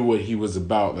you knew what he was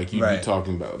about, like you'd be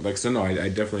talking about. Like, so no, I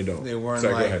definitely don't. They weren't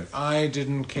like, I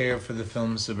didn't care for the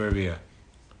film Suburbia.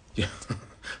 Yeah.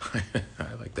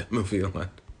 I like that movie a lot.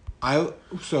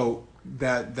 So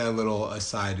that little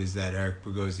aside is that Eric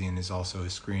Bogosian is also a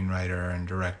screenwriter and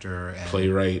director and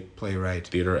playwright,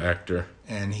 theater actor,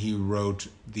 and he wrote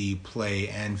the play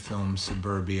and film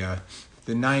Suburbia,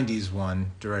 the '90s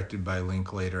one directed by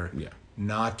Linklater. Yeah,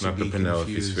 not to be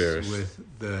confused with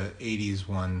the '80s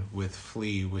one with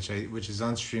Flea, which is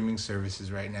on streaming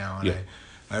services right now, and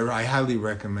I highly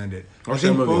recommend it. I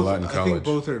think both, a lot in college. I think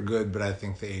both are good, but I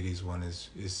think the '80s one is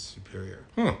superior.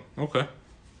 Okay.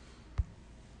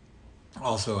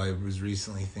 Also, I was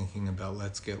recently thinking about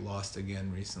Let's Get Lost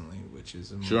Again recently, which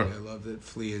is a movie I love that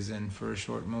Flea is in for a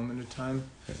short moment of time.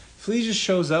 Flea just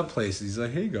shows up places. He's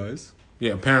like, hey, guys.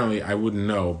 Yeah, apparently, I wouldn't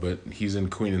know, but he's in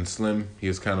Queen and Slim. He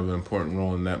has kind of an important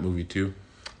role in that movie, too.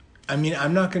 I mean,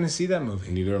 I'm not going to see that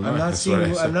movie. Neither am I.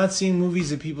 I'm not seeing movies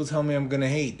that people tell me I'm going to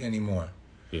hate anymore.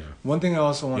 Yeah. One thing I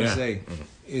also want to say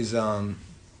is I'm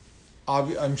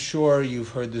sure you've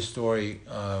heard the story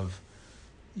of,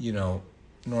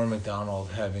 Norm Macdonald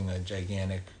having a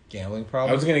gigantic gambling problem.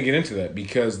 I was going to get into that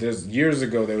because years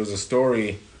ago there was a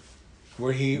story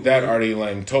that Artie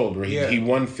Lang told where he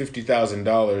won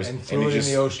 $50,000 and he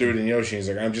just threw it in the ocean. He's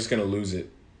like, I'm just going to lose it,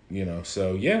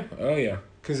 So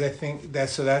because I think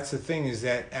that's the thing is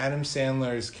that Adam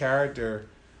Sandler's character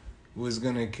was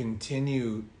going to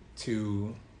continue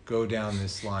to go down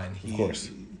this line. Of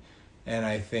course, and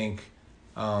I think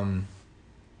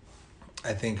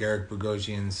Eric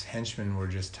Bogosian's henchmen were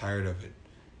just tired of it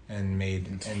and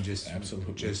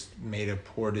just made a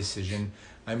poor decision.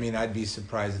 I mean, I'd be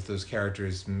surprised if those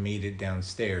characters made it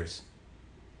downstairs.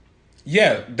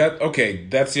 Yeah,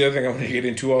 that's the other thing I want to get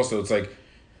into also. It's like,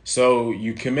 so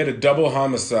you commit a double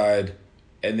homicide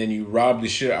and then you rob the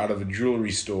shit out of a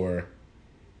jewelry store.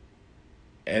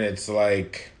 And it's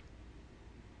like,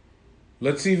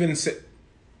 let's even say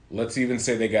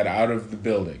they got out of the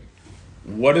building.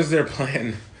 What is their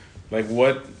plan? Like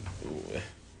what?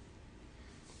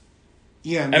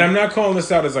 Yeah, and I'm not calling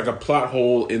this out as like a plot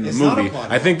hole in the movie.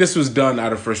 I think this was done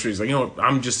out of frustration. It's like,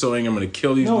 I'm just so angry, I'm going to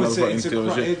kill these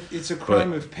motherfuckers. It's a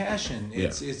crime of passion.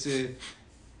 It's a.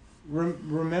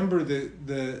 Remember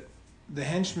the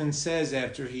henchman says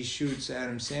after he shoots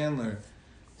Adam Sandler,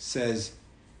 says,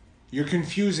 "You're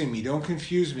confusing me. Don't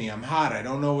confuse me. I'm hot. I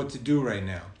don't know what to do right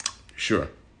now." Sure.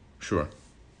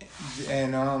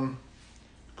 And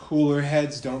cooler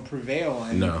heads don't prevail.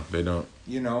 And, no, they don't.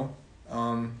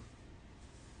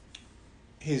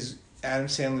 His Adam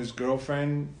Sandler's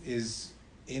girlfriend is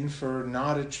in for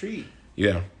not a treat.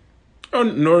 Yeah. Oh,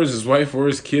 nor is his wife or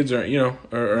his kids or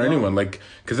anyone. Like,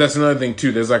 because that's another thing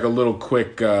too. There's like a little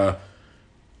quick, a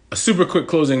super quick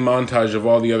closing montage of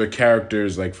all the other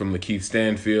characters, like from Lakeith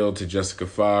Stanfield to Jessica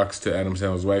Fox to Adam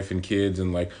Sandler's wife and kids,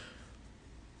 and like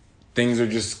things are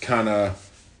just kind of.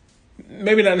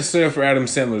 Maybe not necessarily for Adam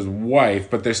Sandler's wife,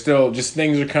 but they're still just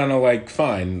things are kind of like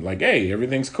fine. Like, hey,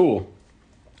 everything's cool.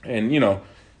 And,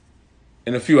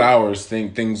 in a few hours,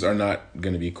 things are not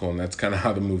going to be cool. And that's kind of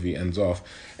how the movie ends off.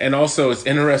 And also, it's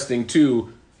interesting,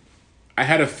 too. I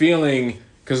had a feeling,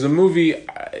 because the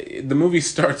movie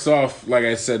starts off, like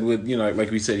I said, with, like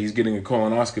we said, he's getting a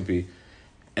colonoscopy.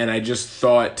 And I just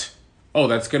thought, oh,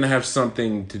 that's going to have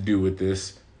something to do with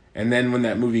this. And then when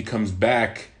that movie comes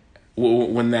back,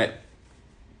 when that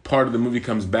part of the movie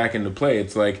comes back into play,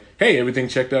 it's like, hey, everything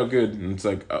checked out good. And it's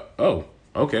like, oh,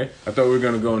 okay. I thought we were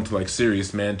going to go into like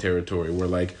Serious Man territory where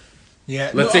like,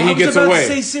 let's say he gets away. I was about to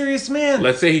say Serious Man.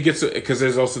 Let's say he gets, because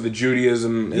there's also the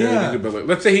Judaism and everything. But like,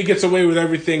 let's say he gets away with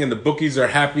everything and the bookies are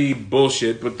happy,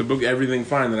 bullshit, but everything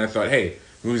fine. Then I thought, hey,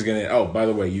 who's going to, by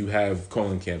the way, you have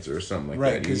colon cancer or something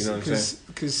like that. You know what I'm saying?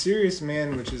 Because Serious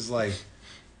Man, which is like,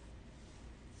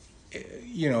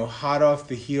 hot off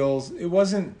the heels. It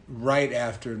wasn't right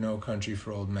after No Country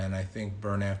for Old Men. I think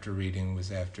Burn After Reading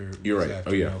was after. You're right.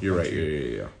 You're right.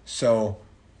 Yeah. So,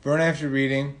 Burn After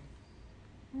Reading,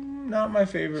 not my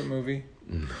favorite movie.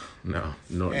 No,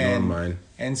 nor And mine.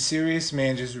 and Serious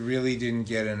Man just really didn't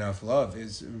get enough love.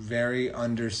 It's a very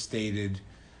understated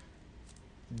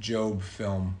Job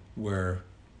film where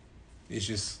it's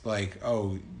just like,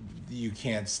 oh, you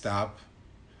can't stop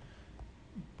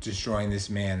destroying this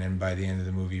man, and by the end of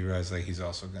the movie you realize like he's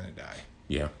also gonna die.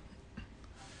 Yeah.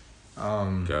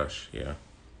 Gosh, yeah.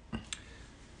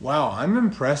 Wow, I'm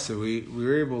impressed that we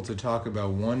were able to talk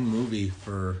about one movie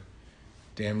for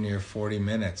damn near 40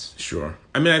 minutes. Sure.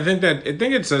 I mean, I think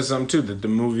it says something too, that the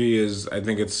movie is, I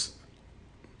think it's,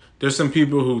 there's some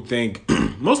people who think,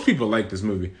 most people like this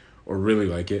movie, or really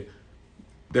like it.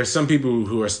 There's some people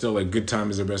who are still like, Good Time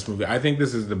is their best movie. I think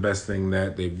this is the best thing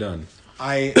that they've done.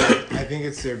 I think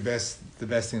it's the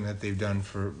best thing that they've done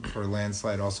for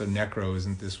Landslide. Also, Necro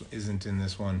isn't in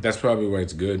this one. That's probably why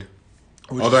it's good.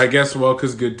 Although I guess, well,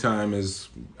 because Good Time is,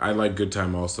 I like Good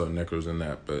Time also, Necro's in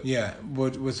that, but... Yeah,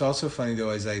 what's also funny, though,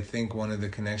 is I think one of the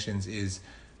connections is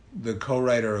the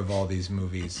co-writer of all these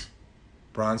movies,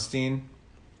 Bronstein,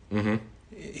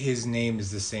 his name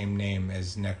is the same name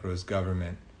as Necro's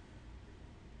government.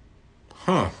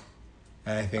 Huh.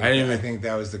 And I think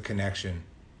that was the connection.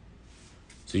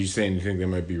 So you're saying you think they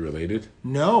might be related?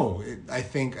 No, I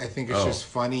think it's just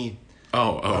funny.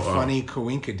 Funny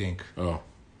coinkadink. Oh,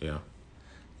 yeah.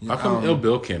 How come Ill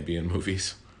Bill can't be in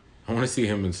movies? I want to see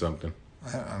him in something.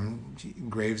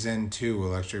 Gravesend 2,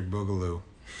 Electric Boogaloo.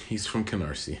 He's from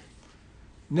Canarsie.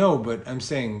 No, but I'm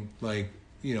saying, like,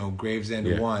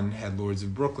 Gravesend 1 had Lords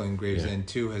of Brooklyn. Gravesend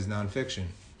 2 has nonfiction.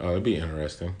 Oh, that'd be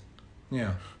interesting.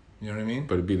 Yeah. You know what I mean?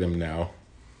 But it'd be them now.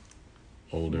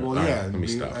 Older. Well, yeah. Let me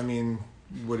stop. I mean,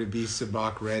 would it be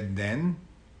Sabak Red then?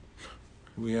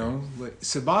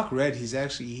 Sabak Red, he's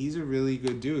a really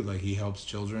good dude. Like, he helps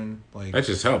children. Like, that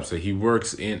just helps. That he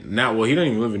works in now. Well, he doesn't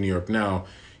even live in New York now.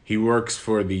 He works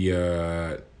for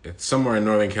the it's somewhere in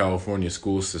Northern California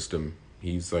school system.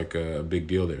 He's like a big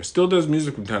deal there. Still does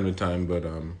music from time to time, but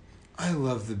I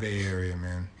love the Bay Area,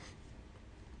 man.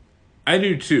 I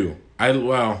do too. I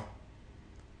love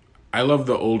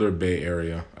the older Bay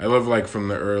Area. I love like from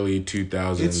the early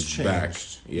 2000s it's changed. Back.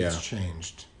 Yeah, it's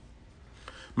changed.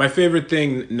 My favorite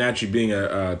thing, naturally being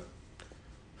a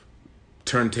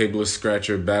turntablist,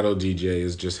 scratcher, battle DJ,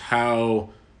 is just how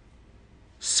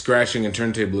scratching and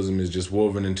turntablism is just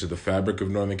woven into the fabric of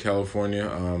Northern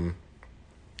California.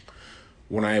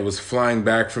 When I was flying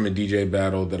back from a DJ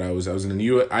battle that I was in the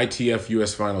ITF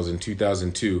US Finals in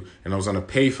 2002, and I was on a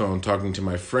payphone talking to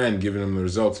my friend, giving him the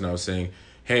results, and I was saying,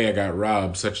 hey, I got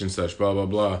robbed, such and such, blah, blah,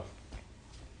 blah.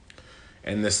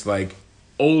 And this, like,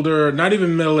 older, not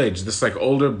even middle-aged, this like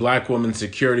older black woman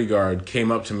security guard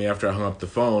came up to me after I hung up the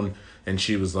phone, and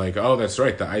she was like, oh, that's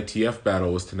right, the ITF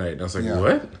battle was tonight. And I was like,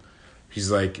 what?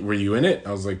 She's like, were you in it?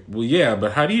 I was like, well, yeah,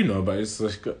 but how do you know about it? It's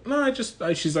like, no,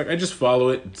 she's like, I just follow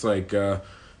it. It's like,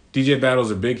 DJ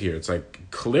battles are big here. It's like,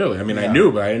 clearly, I mean, I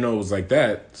knew, but I didn't know it was like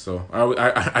that. So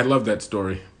I love that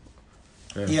story.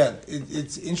 Yeah,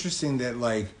 it's interesting that,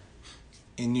 like,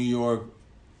 in New York,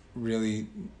 really,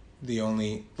 the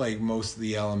only, like, most of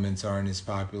the elements aren't as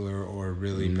popular or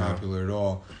really popular at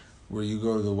all. Where you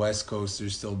go to the West Coast,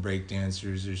 there's still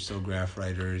breakdancers, there's still graph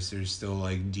writers, there's still,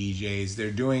 like, DJs.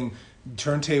 They're doing,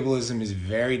 turntablism is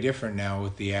very different now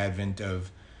with the advent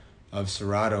of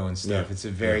Serato and stuff. Yeah. It's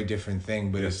a very different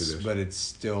thing, but Yes, it is. but it's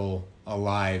still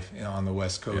alive on the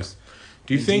West Coast. Yeah.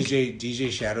 Do you think DJ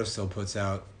Shadow still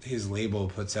his label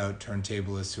puts out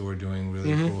turntablists who are doing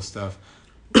really cool stuff.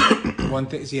 One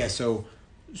thing, so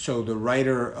the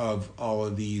writer of all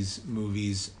of these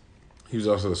movies, he was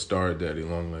also a star at Daddy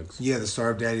Longlegs? yeah, the star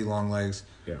of Daddy Longlegs,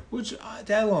 Yeah. which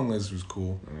Daddy Longlegs was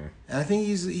cool, and I think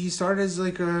he started as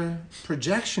like a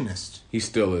projectionist. He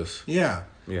still is. Yeah.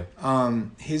 Yeah.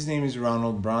 His name is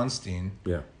Ronald Bronstein.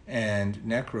 Yeah. And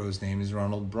Necro's name is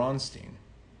Ronald Bronstein.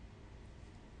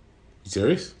 You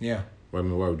serious? Yeah. Well, I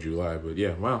mean, why would you lie? But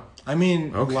yeah, wow. I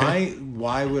mean, Okay.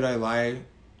 why would I lie?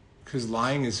 Because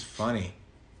lying is funny.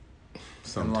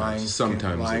 Sometimes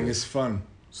Lying it is fun.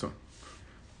 So,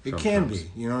 It sometimes. can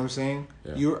be. You know what I'm saying?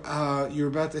 Yeah. You're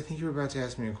about to, I think you were about to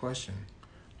ask me a question.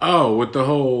 Oh, with the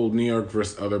whole New York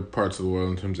versus other parts of the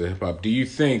world in terms of hip hop, do you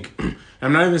think?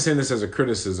 I'm not even saying this as a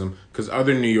criticism, because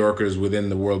other New Yorkers within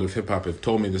the world of hip hop have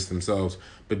told me this themselves.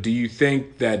 But do you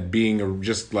think that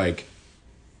just like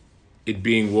it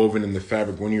being woven in the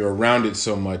fabric, when you're around it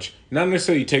so much, not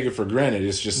necessarily you take it for granted.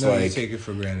 It's just No, like you take it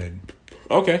for granted.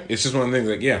 Okay, it's just one of the things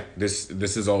like, yeah, this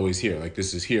is always here. Like,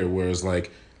 this is here. Whereas,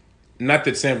 like, not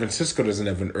that San Francisco doesn't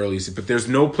have an early, but there's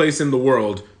no place in the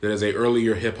world that has a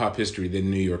earlier hip hop history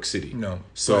than New York City. No.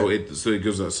 So it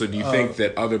goes up. So do you think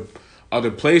that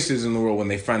other places in the world, when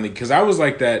they finally, because I was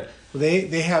like that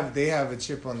They have a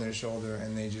chip on their shoulder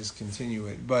and they just continue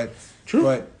it. But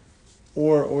True.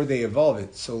 or they evolve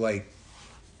it. So like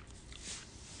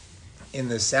in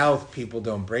the South, people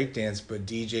don't break dance, but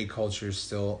DJ culture is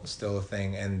still a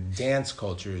thing, and dance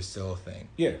culture is still a thing.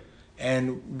 Yeah.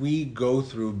 And we go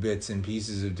through bits and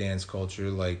pieces of dance culture,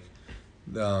 like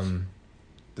the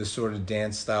sort of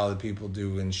dance style that people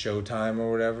do in Showtime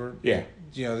or whatever. Yeah.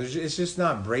 You know, it's just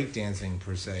not break dancing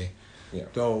per se. Yeah.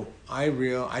 Though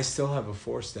I still have a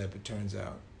 4-step. It turns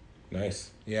out.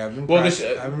 Nice. Yeah, I've Well,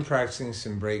 been practicing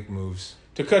some break moves.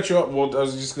 To cut you off, well, I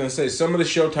was just gonna say some of the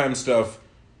Showtime stuff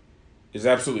is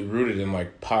absolutely rooted in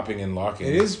like popping and locking.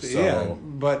 It is, so, yeah,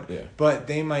 yeah. but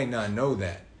they might not know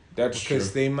that. That's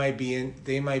because true. they might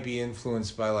be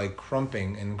influenced by like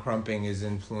crumping, and crumping is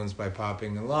influenced by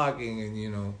popping and locking, and you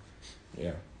know,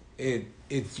 Yeah. it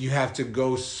you have to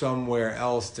go somewhere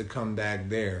else to come back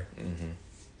there.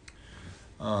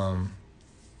 Mm-hmm.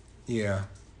 Yeah.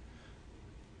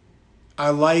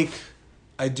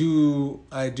 I do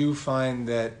find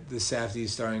that the Safdie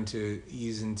is starting to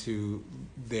ease into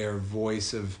their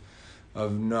voice of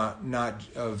not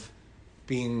of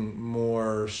being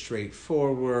more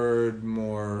straightforward,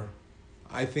 more.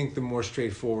 I think the more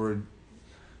straightforward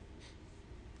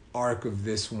arc of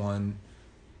this one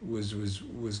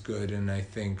was good, and I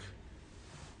think,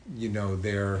 you know,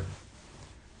 their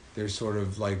sort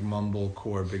of like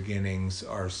mumblecore beginnings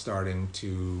are starting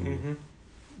to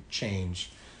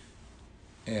change.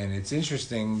 And it's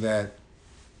interesting that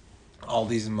all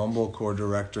these mumblecore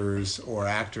directors or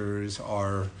actors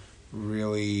are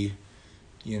really,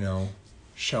 you know,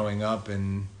 showing up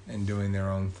and doing their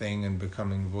own thing and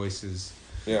becoming voices.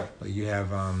 Yeah. Like you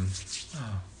have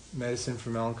Medicine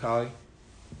for Melancholy.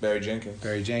 Barry Jenkins.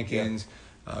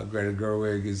 Greta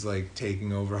Gerwig is like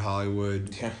taking over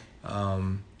Hollywood. Yeah.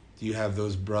 You have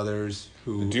those brothers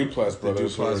who... The Duplass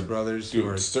brothers. Dude,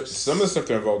 who are, some of the stuff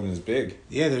they're involved in is big.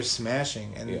 Yeah, they're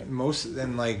smashing. And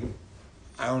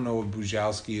I don't know what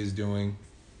Bujalski is doing,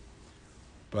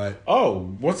 but... Oh,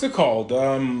 what's it called?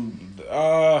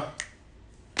 Oh,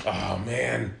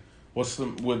 man. With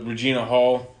Regina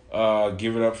Hall,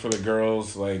 Give It Up for the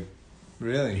Girls, like...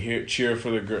 Really? Cheer for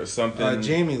the Girls, something...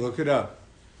 Jamie, look it up.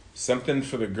 Something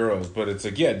for the Girls, but it's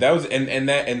like, yeah, that was,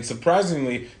 and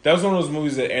surprisingly, that was one of those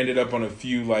movies that ended up on a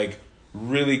few, like,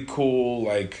 really cool,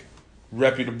 like,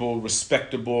 reputable,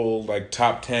 respectable, like,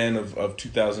 top 10 of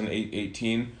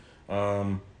 2018.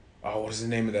 What is the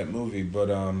name of that movie? But,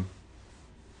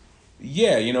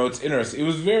 yeah, you know, it's interesting. It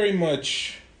was very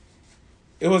much,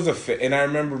 it was and I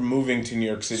remember moving to New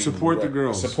York City. Support the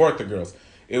girls.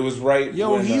 It was right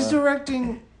when, he's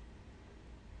directing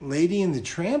Lady and the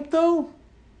Tramp, though?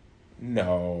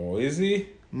 No, is he?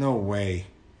 No way.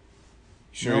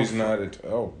 Sure, he's not.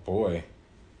 Oh boy,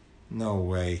 no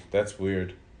way. That's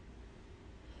weird.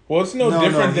 Well, it's no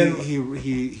different than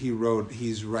he wrote.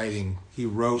 He's writing. He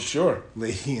wrote. Sure.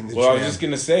 Lady in the Well, Tramp. I was just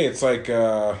gonna say it's like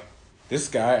this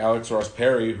guy Alex Ross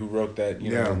Perry who wrote that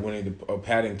Winnie the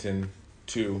Paddington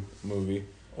 2 movie.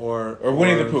 Or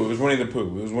Winnie the Pooh. It was Winnie the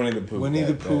Pooh. Winnie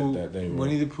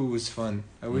the Pooh was fun.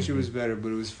 I wish it was better, but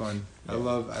it was fun. Yeah.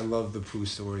 I love the Pooh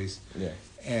stories. Yeah.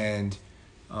 And,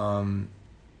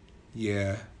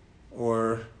 yeah.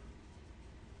 Or,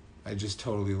 I just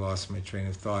totally lost my train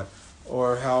of thought.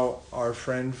 Or how our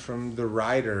friend from The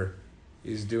Rider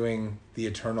is doing The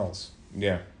Eternals.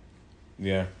 Yeah.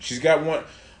 Yeah. She's got one.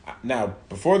 Now,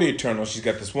 before The Eternals, she's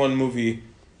got this one movie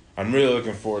I'm really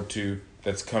looking forward to.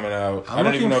 That's coming out. I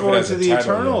don't even know if it has a title. I'm looking forward to The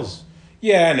Eternals.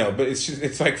 Yeah, I know, but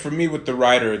it's like for me with The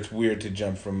Rider, it's weird to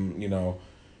jump from, you know,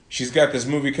 she's got this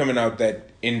movie coming out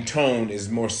that in tone is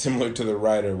more similar to The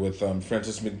Rider with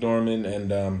Frances McDormand and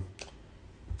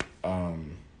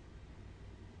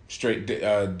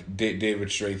David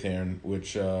Strathairn,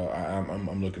 which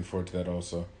I'm looking forward to that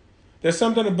also. There's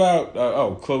something about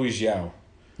Chloe Zhao.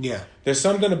 Yeah. There's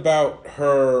something about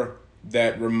her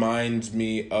that reminds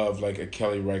me of like a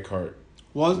Kelly Reichardt.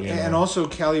 Well, and also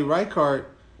Kelly Reichardt,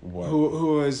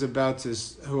 who I was about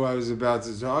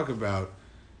to talk about,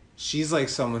 she's like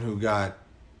someone who got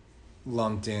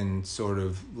lumped in sort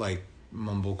of like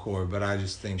mumblecore, but I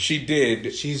just think she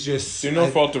did. She's just through no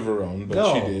fault of her own,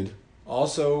 but she did.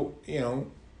 Also, you know,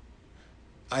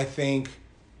 I think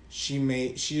she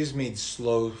just made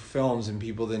slow films, and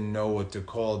people didn't know what to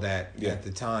call that at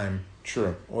the time.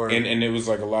 True. And it was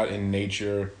like a lot in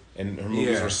nature. And her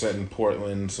movies were set in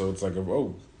Portland, so it's like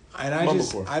And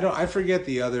I forget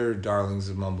the other darlings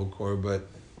of mumblecore, but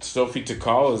Sophie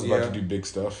Takal is about to do big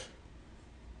stuff.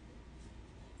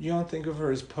 You don't think of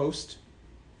her as post?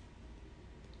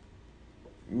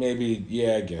 Maybe,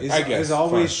 yeah, I guess. Is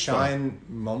Always Fine. Shine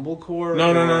mumblecore?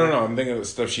 No. I'm thinking of the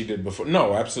stuff she did before.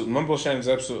 No, absolutely. Mumble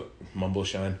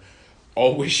Shine.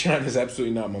 Always Shine is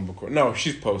absolutely not mumblecore. No,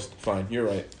 she's post. Fine, you're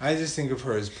right. I just think of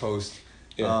her as post.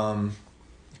 Yeah.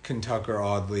 Kentucker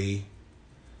Audley.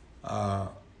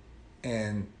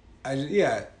 And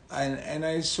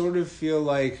I sort of feel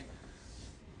like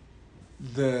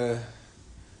the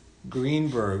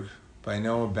Greenberg by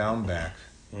Noah Baumbach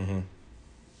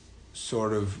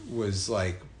sort of was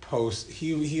like post.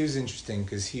 He was interesting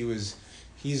because he's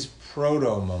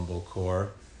proto mumblecore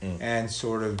and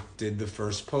sort of did the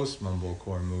first post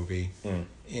mumblecore movie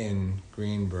in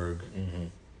Greenberg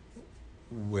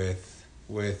with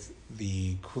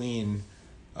the queen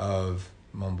of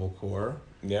mumblecore.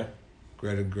 Yeah.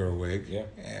 Greta Gerwig. Yeah.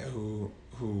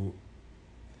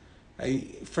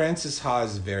 Frances Ha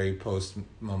is very post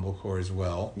mumblecore as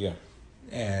well. Yeah.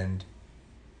 And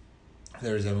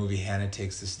there's that movie Hannah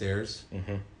Takes the Stairs.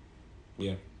 Mm-hmm.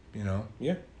 Yeah. You know?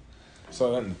 Yeah.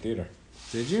 Saw that in the theater.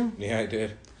 Did you? Yeah, I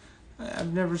did.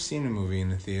 I've never seen a movie in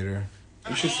the theater.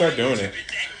 You should start doing it.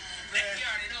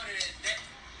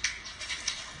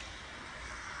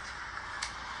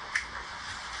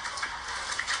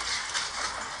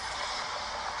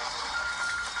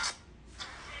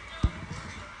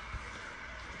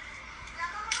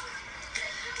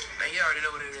 You already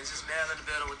know what it is. It's Mel in the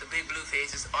building with the big blue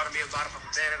faces. Automobile bottom of a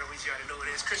banner, which you already know what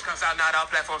it is. Chris comes out, not all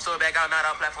platforms. Throw it back out, not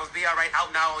all platforms. Be alright, out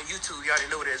now on YouTube. You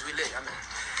already know what it is. We lit. Let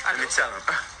me tell them.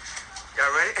 Y'all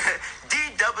ready?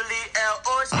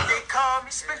 D-double-E-L-O, they call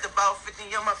me. Spent about 50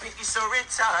 on my pinky, so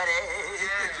retarded.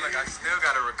 Yeah, like I still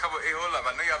gotta recover. Hey, hold up.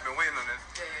 I know y'all been waiting on this.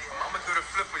 I'm gonna do the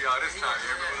flip for y'all this time.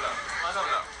 You hear me? Hold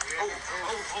up.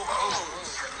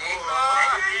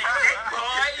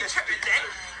 Boy, you tripping, Nick.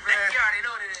 You already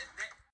know what it is.